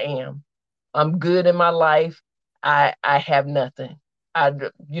where I am. I'm good in my life. I have nothing.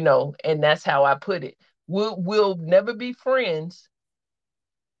 And that's how I put it. We'll never be friends,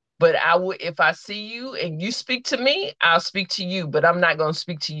 but I would, if I see you and you speak to me, I'll speak to you, but I'm not going to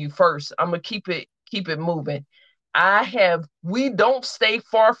speak to you first. I'm going to keep it moving. We don't stay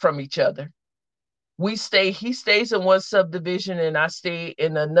far from each other. He stays in one subdivision and I stay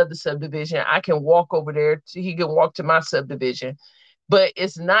in another subdivision. I can walk over there, he can walk to my subdivision. But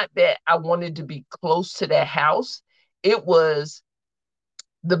it's not that I wanted to be close to that house. It was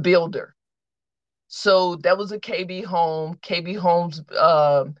the builder. So that was a KB home. KB Homes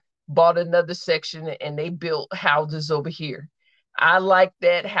bought another section and they built houses over here. I liked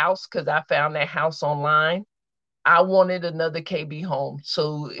that house because I found that house online. I wanted another KB home.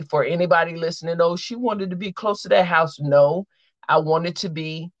 So for anybody listening, oh, she wanted to be close to that house. No, I wanted to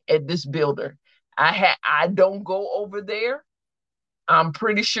be at this builder. I don't go over there. I'm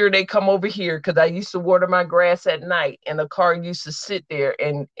pretty sure they come over here because I used to water my grass at night and a car used to sit there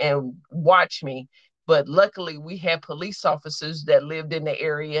and watch me. But luckily, we had police officers that lived in the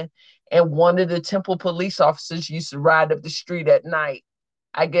area, and one of the Temple police officers used to ride up the street at night.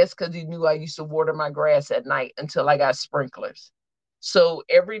 I guess because he knew I used to water my grass at night until I got sprinklers. So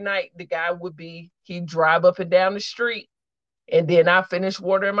every night, he'd drive up and down the street, and then I finish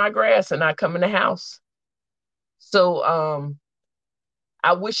watering my grass and I come in the house. So,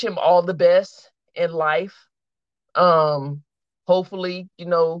 I wish him all the best in life. Um, Hopefully,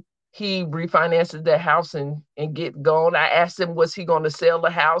 he refinances that house and get going. I asked him, was he going to sell the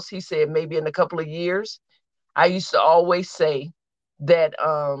house? He said maybe in a couple of years. I used to always say that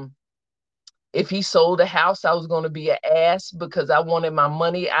if he sold the house, I was going to be an ass because I wanted my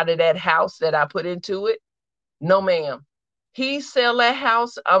money out of that house that I put into it. No, ma'am. He sell that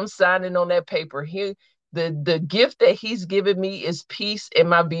house, I'm signing on that paper. The gift that he's given me is peace and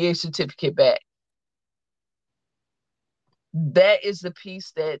my VA certificate back. That is the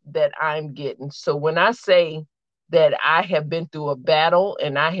piece that I'm getting. So when I say that I have been through a battle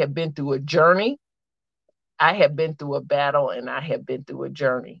and I have been through a journey, I have been through a battle and I have been through a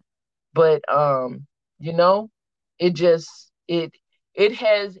journey. But you know, it just it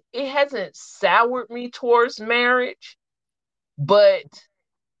hasn't soured me towards marriage, but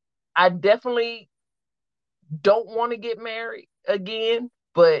I definitely don't want to get married again.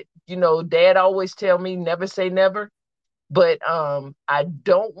 But dad always tell me never say never. But I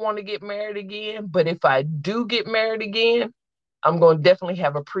don't want to get married again. But if I do get married again, I'm going to definitely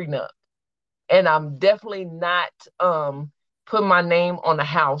have a prenup, and I'm definitely not putting my name on a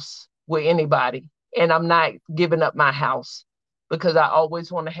house with anybody, and I'm not giving up my house because I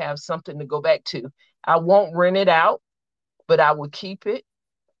always want to have something to go back to. I won't rent it out, but I will keep it.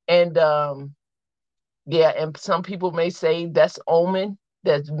 And yeah, and some people may say that's omen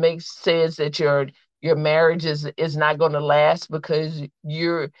that makes says that your marriage is not going to last because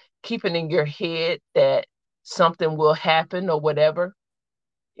you're keeping in your head that something will happen or whatever.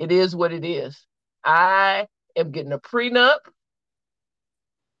 It is what it is. I am getting a prenup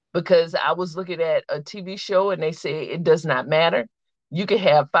because I was looking at a TV show and they say it does not matter. You can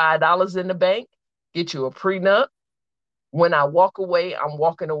have $5 in the bank, get you a prenup. When I walk away, I'm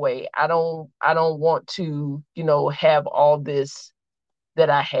walking away. I don't want to, have all this that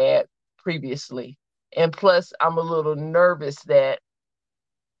I had previously. And plus I'm a little nervous that,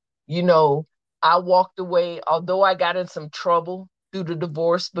 you know, I walked away, although I got in some trouble through the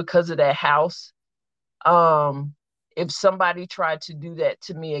divorce because of that house. Um, if somebody tried to do that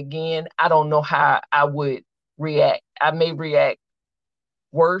to me again, I don't know how I would react. I may react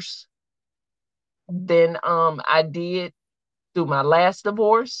worse than I did through my last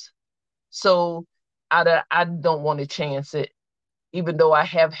divorce. So I don't want to chance it. Even though I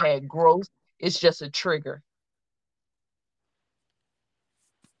have had growth, it's just a trigger.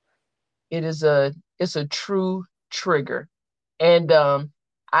 It's a true trigger. And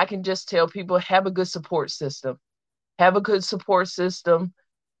I can just tell people have a good support system. Have a good support system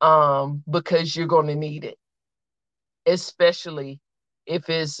because you're going to need it, especially if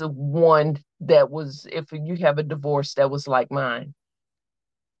it's one if you have a divorce that was like mine.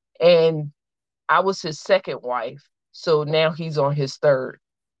 And I was his second wife. So now he's on his third.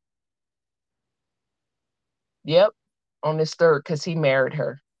 Yep, on his third because he married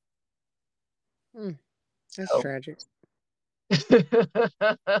her. Hmm. That's So tragic.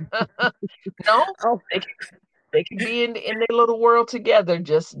 no, Oh, they they can be in their little world together.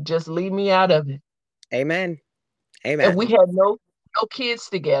 Just leave me out of it. amen. And we Amen. had no kids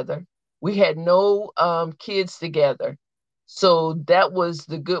together. We had no kids together. So that was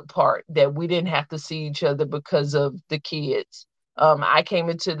the good part, that we didn't have to see each other because of the kids. I came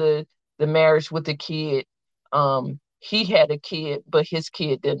into the marriage with a kid. He had a kid, but his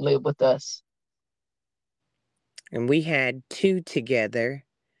kid didn't live with us. And we had two together,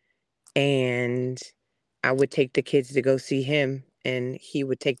 and I would take the kids to go see him, and he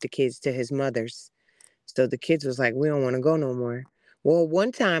would take the kids to his mother's. So the kids was like, we don't want to go no more. Well,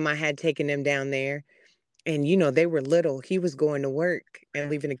 one time I had taken them down there, and they were little. He was going to work and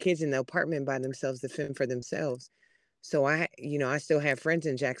leaving the kids in the apartment by themselves to fend for themselves. So I still have friends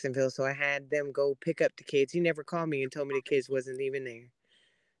in Jacksonville, so I had them go pick up the kids. He never called me and told me the kids wasn't even there.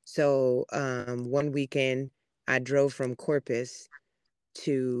 So one weekend I drove from Corpus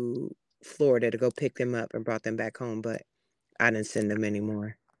to Florida to go pick them up and brought them back home, but I didn't send them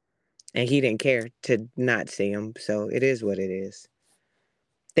anymore. And he didn't care to not see them, so it is what it is.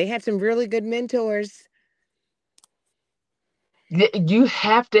 They had some really good mentors. You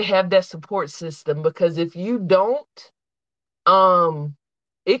have to have that support system, because if you don't, um,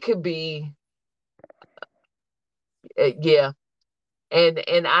 it could be, yeah.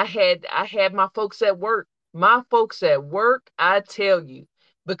 And I had my folks at work. My folks at work, I tell you,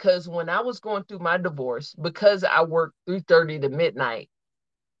 because when I was going through my divorce, because I worked 3:30 to midnight,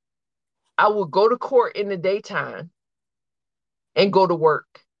 I would go to court in the daytime and go to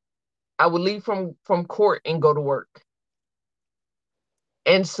work. I would leave from court and go to work.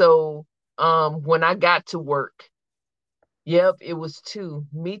 And so when I got to work, yep, it was two,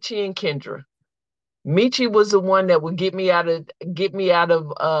 Michi and Kendra. Michi was the one that would get me out of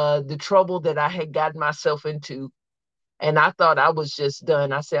the trouble that I had gotten myself into. And I thought I was just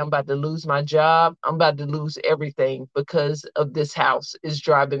done. I said, I'm about to lose my job. I'm about to lose everything because of this house. Is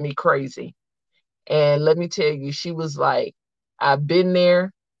driving me crazy. And let me tell you, she was like, I've been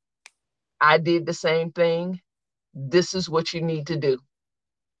there. I did the same thing. This is what you need to do.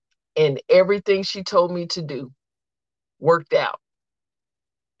 And everything she told me to do worked out.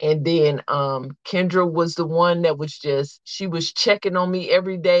 And then Kendra was the one that was just, she was checking on me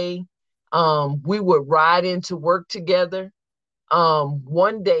every day. We would ride into work together. Um,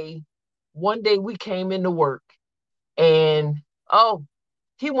 one day, one day we came into work, and oh,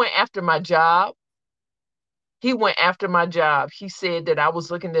 he went after my job. He went after my job. He said that I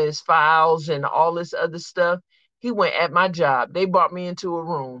was looking at his files and all this other stuff. He went at my job. They brought me into a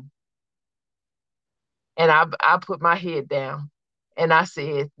room, and I put my head down and I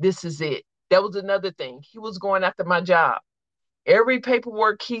said, this is it. That was another thing. He was going after my job. Every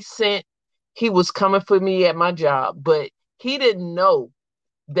paperwork he sent, he was coming for me at my job, but he didn't know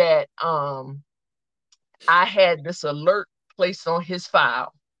that I had this alert placed on his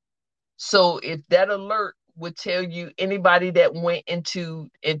file. So if that alert would tell you anybody that went into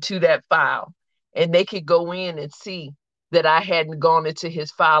that file, and they could go in and see that I hadn't gone into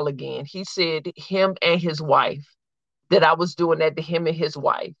his file again. He said him and his wife, that I was doing that to him and his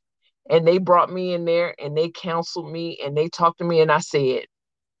wife. And they brought me in there and they counseled me and they talked to me, and I said,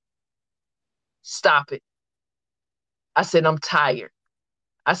 stop it. I said, I'm tired.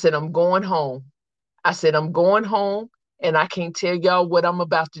 I said, I'm going home. I said, I'm going home and I can't tell y'all what I'm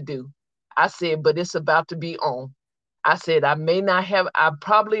about to do. I said, but it's about to be on. I said, I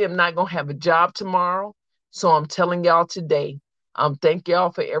probably am not going to have a job tomorrow. So I'm telling y'all today, thank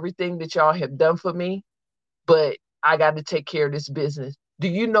y'all for everything that y'all have done for me, but I got to take care of this business. Do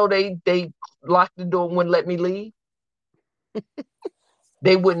you know they locked the door and wouldn't let me leave?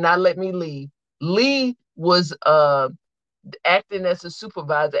 They would not let me leave. Lee was acting as a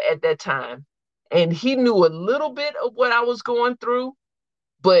supervisor at that time. And he knew a little bit of what I was going through,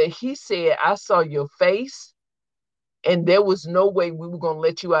 but he said, I saw your face, and there was no way we were going to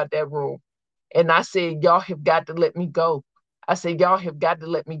let you out that room. And I said, y'all have got to let me go. I said, y'all have got to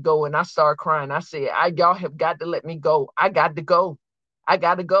let me go. And I started crying. I said, y'all have got to let me go. I got to go. I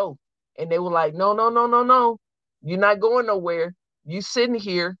got to go. And they were like, no, no, no, no, no. You're not going nowhere. You sitting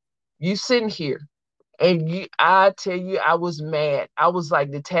here. You sitting here. And I tell you, I was mad. I was like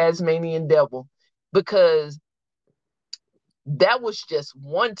the Tasmanian devil, because that was just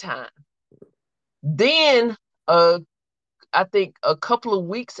one time. Then, I think a couple of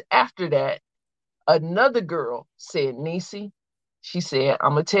weeks after that, another girl said, Nisi, she said,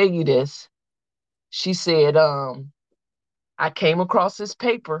 I'm gonna tell you this. She said, I came across this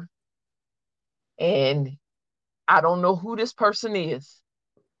paper, and I don't know who this person is,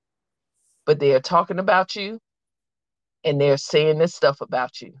 but they are talking about you and they're saying this stuff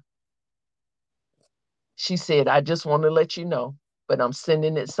about you. She said, I just want to let you know, but I'm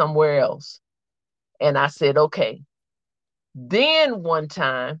sending it somewhere else. And I said, okay. Then one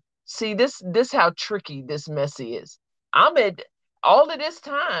time, see this how tricky this mess is. I'm at all of this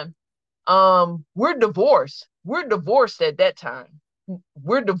time. We're divorced. We're divorced at that time.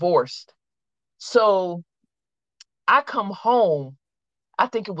 We're divorced. So I come home. I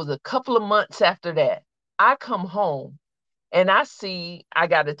think it was a couple of months after that. I come home and I see I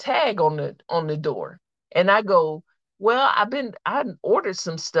got a tag on the door. And I go, well, I ordered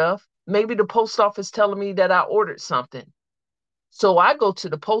some stuff. Maybe the post office telling me that I ordered something. So I go to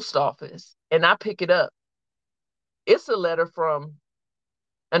the post office and I pick it up. It's a letter from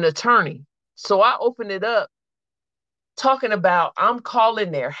an attorney. So I open it up talking about I'm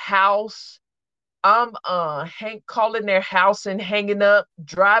calling their house. I'm calling their house and hanging up,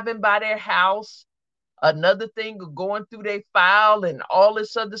 driving by their house, another thing of going through their file and all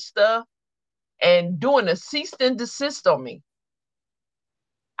this other stuff and doing a cease and desist on me.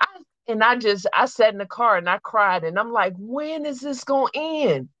 I I sat in the car and I cried and I'm like, when is this gonna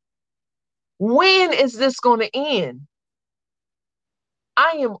end? When is this gonna end?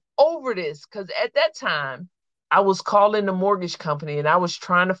 I am over this because at that time I was calling the mortgage company and I was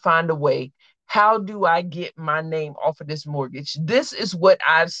trying to find a way. How do I get my name off of this mortgage? This is what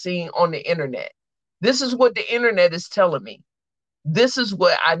I've seen on the internet. This is what the internet is telling me. This is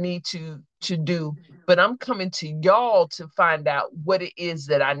what I need to do. But I'm coming to y'all to find out what it is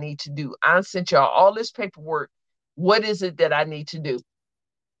that I need to do. I sent y'all all this paperwork. What is it that I need to do?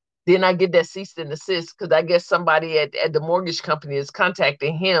 Then I get that cease and desist because I guess somebody at the mortgage company is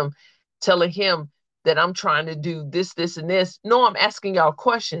contacting him, telling him that I'm trying to do this, this, and this. No, I'm asking y'all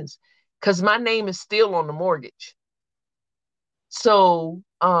questions because my name is still on the mortgage. So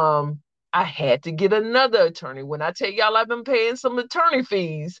I had to get another attorney. When I tell y'all I've been paying some attorney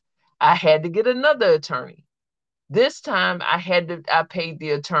fees, I had to get another attorney. This time I paid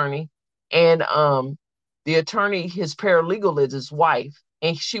the attorney and the attorney, his paralegal is his wife.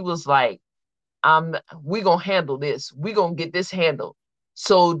 And she was like, we gonna handle this. We gonna get this handled.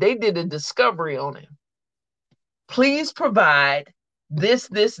 So they did a discovery on him. Please provide this,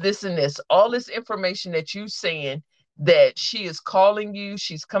 and this. All this information that you saying that she is calling you,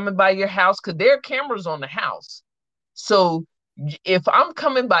 she's coming by your house, because there are cameras on the house. So if I'm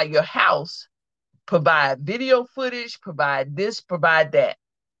coming by your house, provide video footage, provide this, provide that.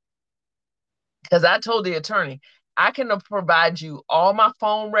 Because I told the attorney, I can provide you all my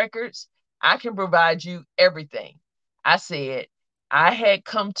phone records. I can provide you everything. I said, I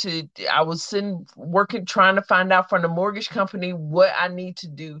was sitting working, trying to find out from the mortgage company what I need to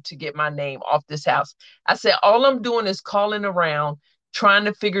do to get my name off this house. I said, all I'm doing is calling around, trying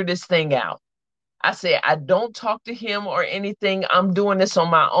to figure this thing out. I said, I don't talk to him or anything. I'm doing this on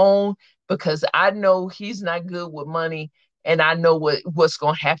my own because I know he's not good with money and I know what's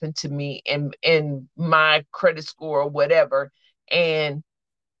going to happen to me and my credit score or whatever. And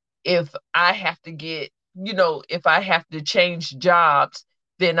if I have to if I have to change jobs,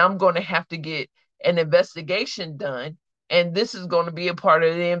 then I'm going to have to get an investigation done. And this is going to be a part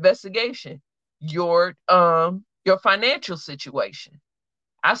of the investigation, your financial situation.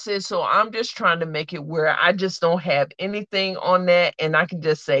 I said, so I'm just trying to make it where I just don't have anything on that and I can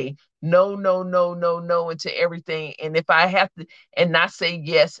just say no, no, no, no, no into everything. And if I have to, and not say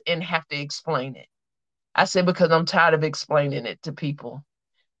yes and have to explain it. I said, because I'm tired of explaining it to people.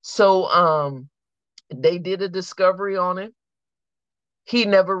 So they did a discovery on him. He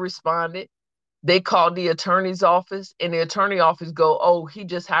never responded. They called the attorney's office and the attorney office go, oh, he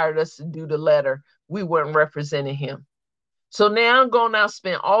just hired us to do the letter. We weren't representing him. So now I'm going out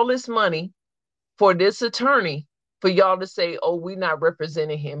spend all this money for this attorney for y'all to say, oh, we're not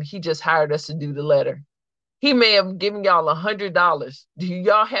representing him. He just hired us to do the letter. He may have given y'all $100. Do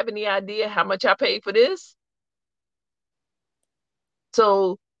y'all have any idea how much I paid for this?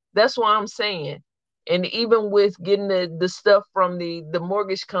 So that's why I'm saying. And even with getting the stuff from the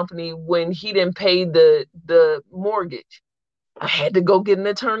mortgage company when he didn't pay the mortgage, I had to go get an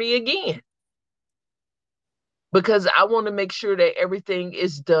attorney again because I want to make sure that everything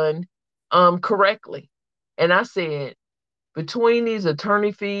is done correctly. And I said, between these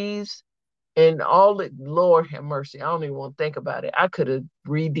attorney fees and all the Lord have mercy, I don't even want to think about it. I could have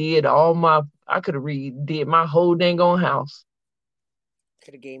redid my whole dang on house.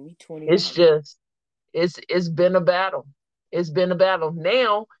 Could have gave me $20. It's just it's been a battle. It's been a battle.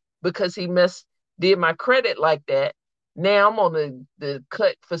 Now, because he did my credit like that, now I'm on the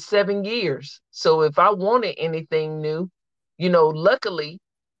cut for 7 years. So if I wanted anything new, luckily,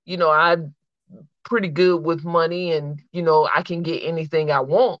 I'm pretty good with money and, I can get anything I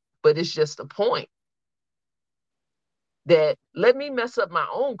want. But it's just a point that let me mess up my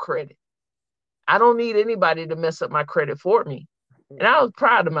own credit. I don't need anybody to mess up my credit for me. And I was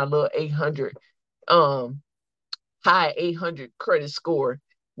proud of my little 800, um, high 800 credit score.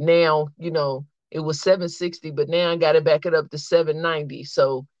 Now, it was 760, but now I got to back it up to 790.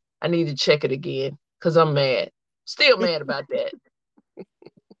 So I need to check it again because I'm mad. Still mad about that.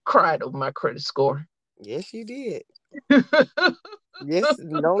 Cried over my credit score. Yes, you did. Yes,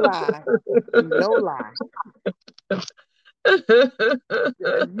 no lie. No lie.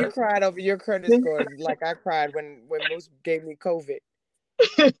 You cried over your credit scores like I cried when Moose gave me COVID.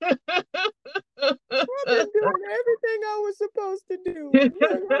 I've been doing everything I was supposed to do.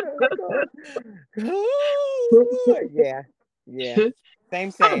 Yeah, yeah.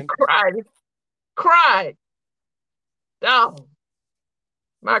 Same, I same. cried. Oh,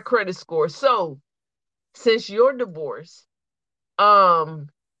 my credit score. So, since your divorce, um,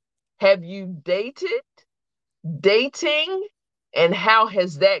 have you dating, and how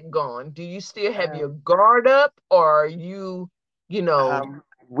has that gone? Do you still have your Um, guard up, or are you, you know,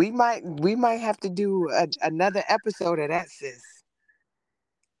 we might have to do another episode of that, sis.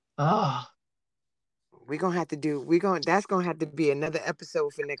 oh, We're gonna have to do. We're going. That's gonna have to be another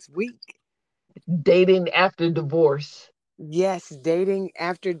episode for next week. dating after divorce? Yes, dating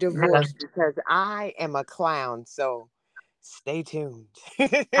after Yeah. divorce because I am a clown. So stay tuned.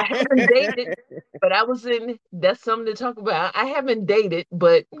 I haven't dated, but that's something to talk about. I haven't dated,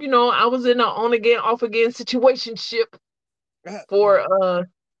 but I was in an on again, off again situationship for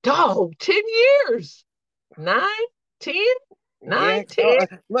dog 10 years. 9, 10, 9, Yeah. Oh,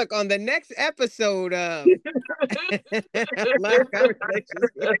 10. look on the next episode of Loud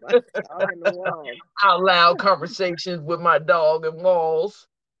Conversations with My Dog in the Walls. Out loud conversations with my dog and walls.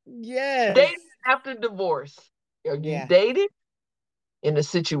 Yes. Dating after divorce. Are you Yeah. dating in a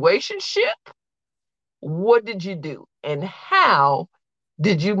situationship? What did you do? And how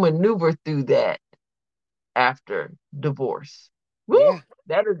did you maneuver through that after divorce? Woo! Yeah.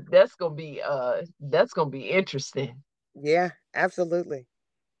 That's gonna be interesting. Yeah. Absolutely.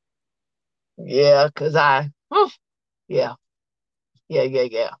 Yeah, because yeah, yeah, yeah,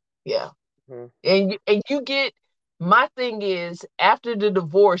 yeah, yeah. Hmm. And you get my thing is after the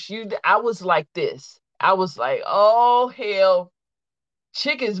divorce, I was like this. I was like, oh hell,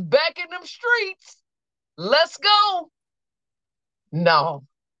 chick is back in them streets. Let's go. No,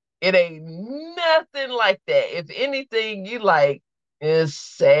 it ain't nothing like that. If anything, you like is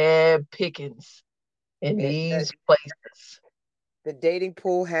sad pickings in The, these places. the dating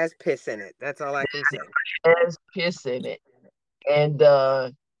pool has piss in it. That's all I can say. There's piss in it. And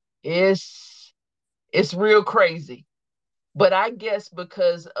it's it's real crazy. But I guess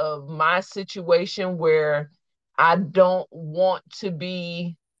because of my situation where I don't want to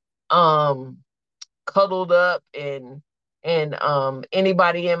be um cuddled up and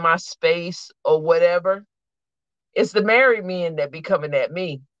anybody in my space or whatever, it's the married men that be coming at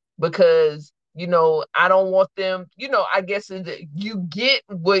me because I don't want them. I guess you get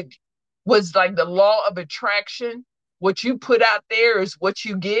what was like the law of attraction. What you put out there is what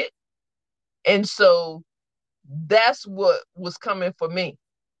you get, and so that's what was coming for me.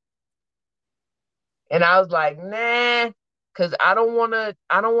 And I was like, nah, because I don't want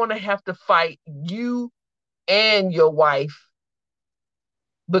to have to fight you and your wife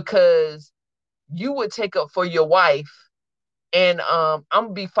because you would take up for your wife, and I'm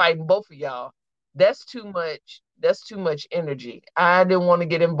gonna be fighting both of y'all. That's too much. That's too much energy. I didn't want to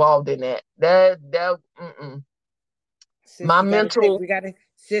get involved in that. Mm-mm. Sis, My you gotta save. mental.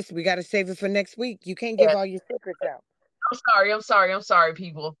 We gotta save it for next week. You can't Yeah, give all your secrets out. I'm sorry. I'm sorry. I'm sorry,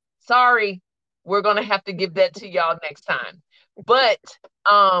 people. Sorry. We're gonna have to give that to y'all next time. But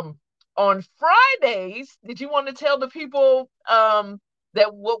um, on Fridays, did you want to tell the people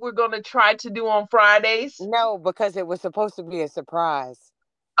that what we're gonna try to do on Fridays? No, because it was supposed to be a surprise.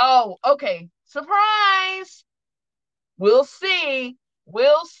 Oh, okay. Surprise. We'll see.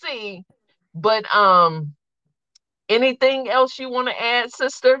 We'll see. But anything else you want to add,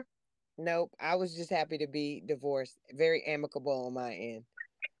 sister? Nope. I was just happy to be divorced. Very amicable on my end.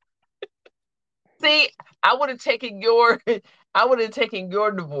 See, I would have taken your I would have taken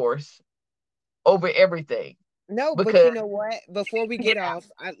your divorce over everything No, but because you know what? Before we get off,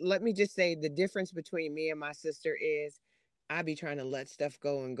 let me just say the difference between me and my sister is I be trying to let stuff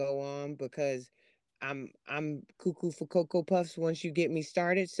go and go on because I'm cuckoo for cocoa puffs once you get me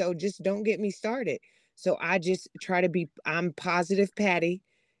started. So just don't get me started. So I just try to be I'm positive Patty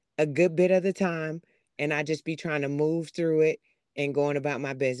a good bit of the time and I just be trying to move through it and going about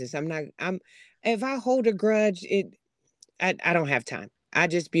my business. If I hold a grudge, I don't have time. I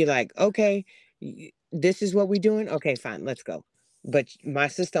just be like, okay, this is what we doing. Okay, fine, let's go. But my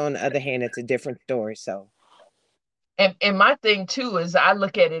sister, on the other hand, it's a different story. So, And my thing too is I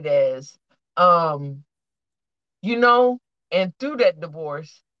look at it as, um, you know, and through that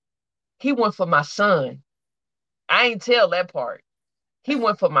divorce, he went for my son. I ain't tell that part. He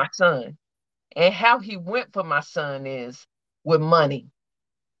went for my son. And how he went for my son is with money.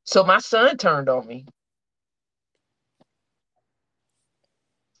 So my son turned on me.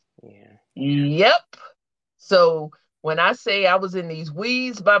 yeah, Yep. So when I say I was in these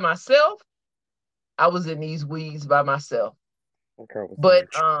weeds by myself, I was in these weeds by myself. that girl was But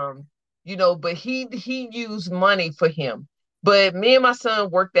huge. but he used money for him. But me and my son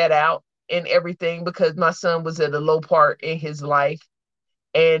worked that out and everything because my son was at a low part in his life.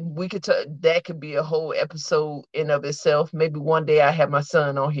 And we could that could be a whole episode in of itself. Maybe one day I have my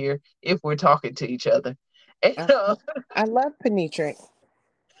son on here if we're talking to each other. And, I, I love Penitra.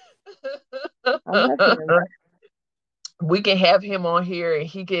 I love him. we can have him on here and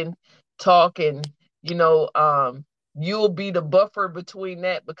he can talk and you know you'll be the buffer between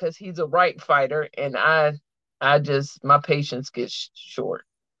that because he's a right fighter and I just my patience gets short.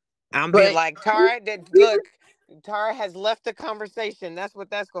 I'm be But like, Tara, look, Tara has left the conversation. That's what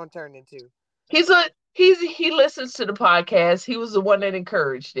that's going to turn into. he listens to the podcast. He was the one that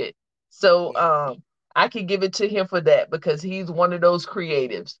encouraged it. So Yeah. I can give it to him for that because he's one of those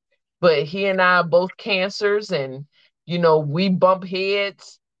creatives. But he and I are both cancers and we bump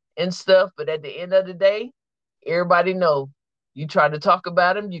heads and stuff, but at the end of the day, everybody know you try to talk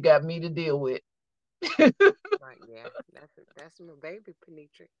about him, you got me to deal with. Right. Yeah. That's my baby,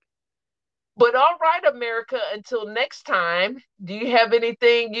 Penitra. But all right, America, until next time, do you have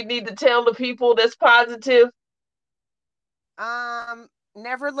anything you need to tell the people that's positive?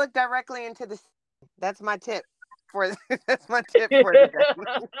 Never look directly into the. That's my tip for. That's my tip for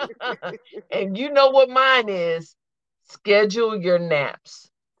today. And you know what mine is? Schedule your naps.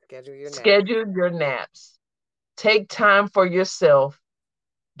 Schedule your naps. Schedule your naps. Take time for yourself.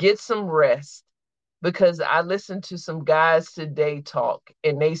 Get some rest. Because I listened to some guys today talk,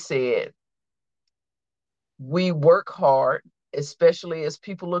 and they said, we work hard, especially as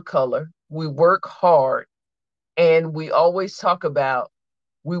people of color. We work hard, and we always talk about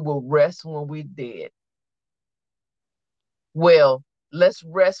we will rest when we're dead. Well, let's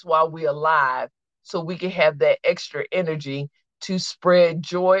rest while we're alive so we can have that extra energy to spread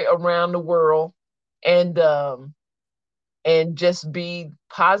joy around the world and just be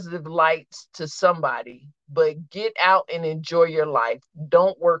positive lights to somebody. But get out and enjoy your life.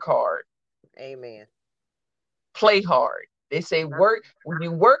 Don't work hard. Amen. Play hard. They say Not work when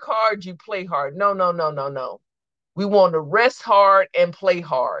you work hard, you play hard. No, no, no, no, no. We want to rest hard and play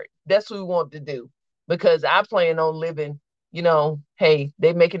hard. That's what we want to do. Because I plan on living, hey,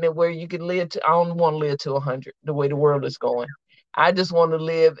 they making it where you can live to, I don't want to live to 100 the way the world is going. I just want to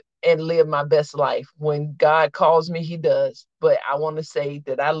live and live my best life. When God calls me, he does. But I want to say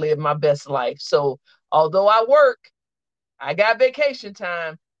that I live my best life. So although I work, I got vacation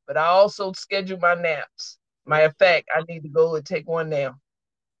time, but I also schedule my naps. Matter of fact, I need to go and take one now.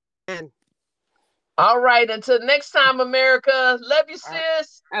 man. All right. Until next time, America. Love you,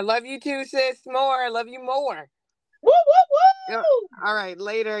 sis. I love you too, sis. More. I love you more. Woo, Yep. woo, woo. All right.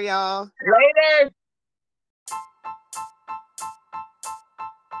 Later, y'all. Later.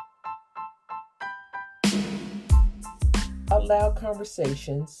 Out Loud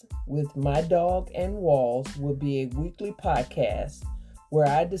Conversations with My Dog and Walls will be a weekly podcast where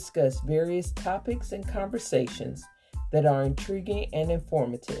I discuss various topics and conversations that are intriguing and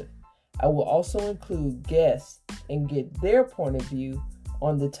informative. I will also include guests and get their point of view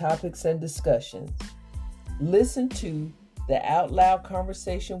on the topics and discussions. Listen to the Out Loud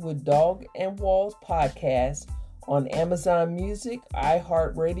Conversation with Dog and Walls podcast on Amazon Music,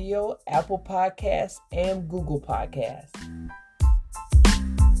 iHeartRadio, Apple Podcasts, and Google Podcasts.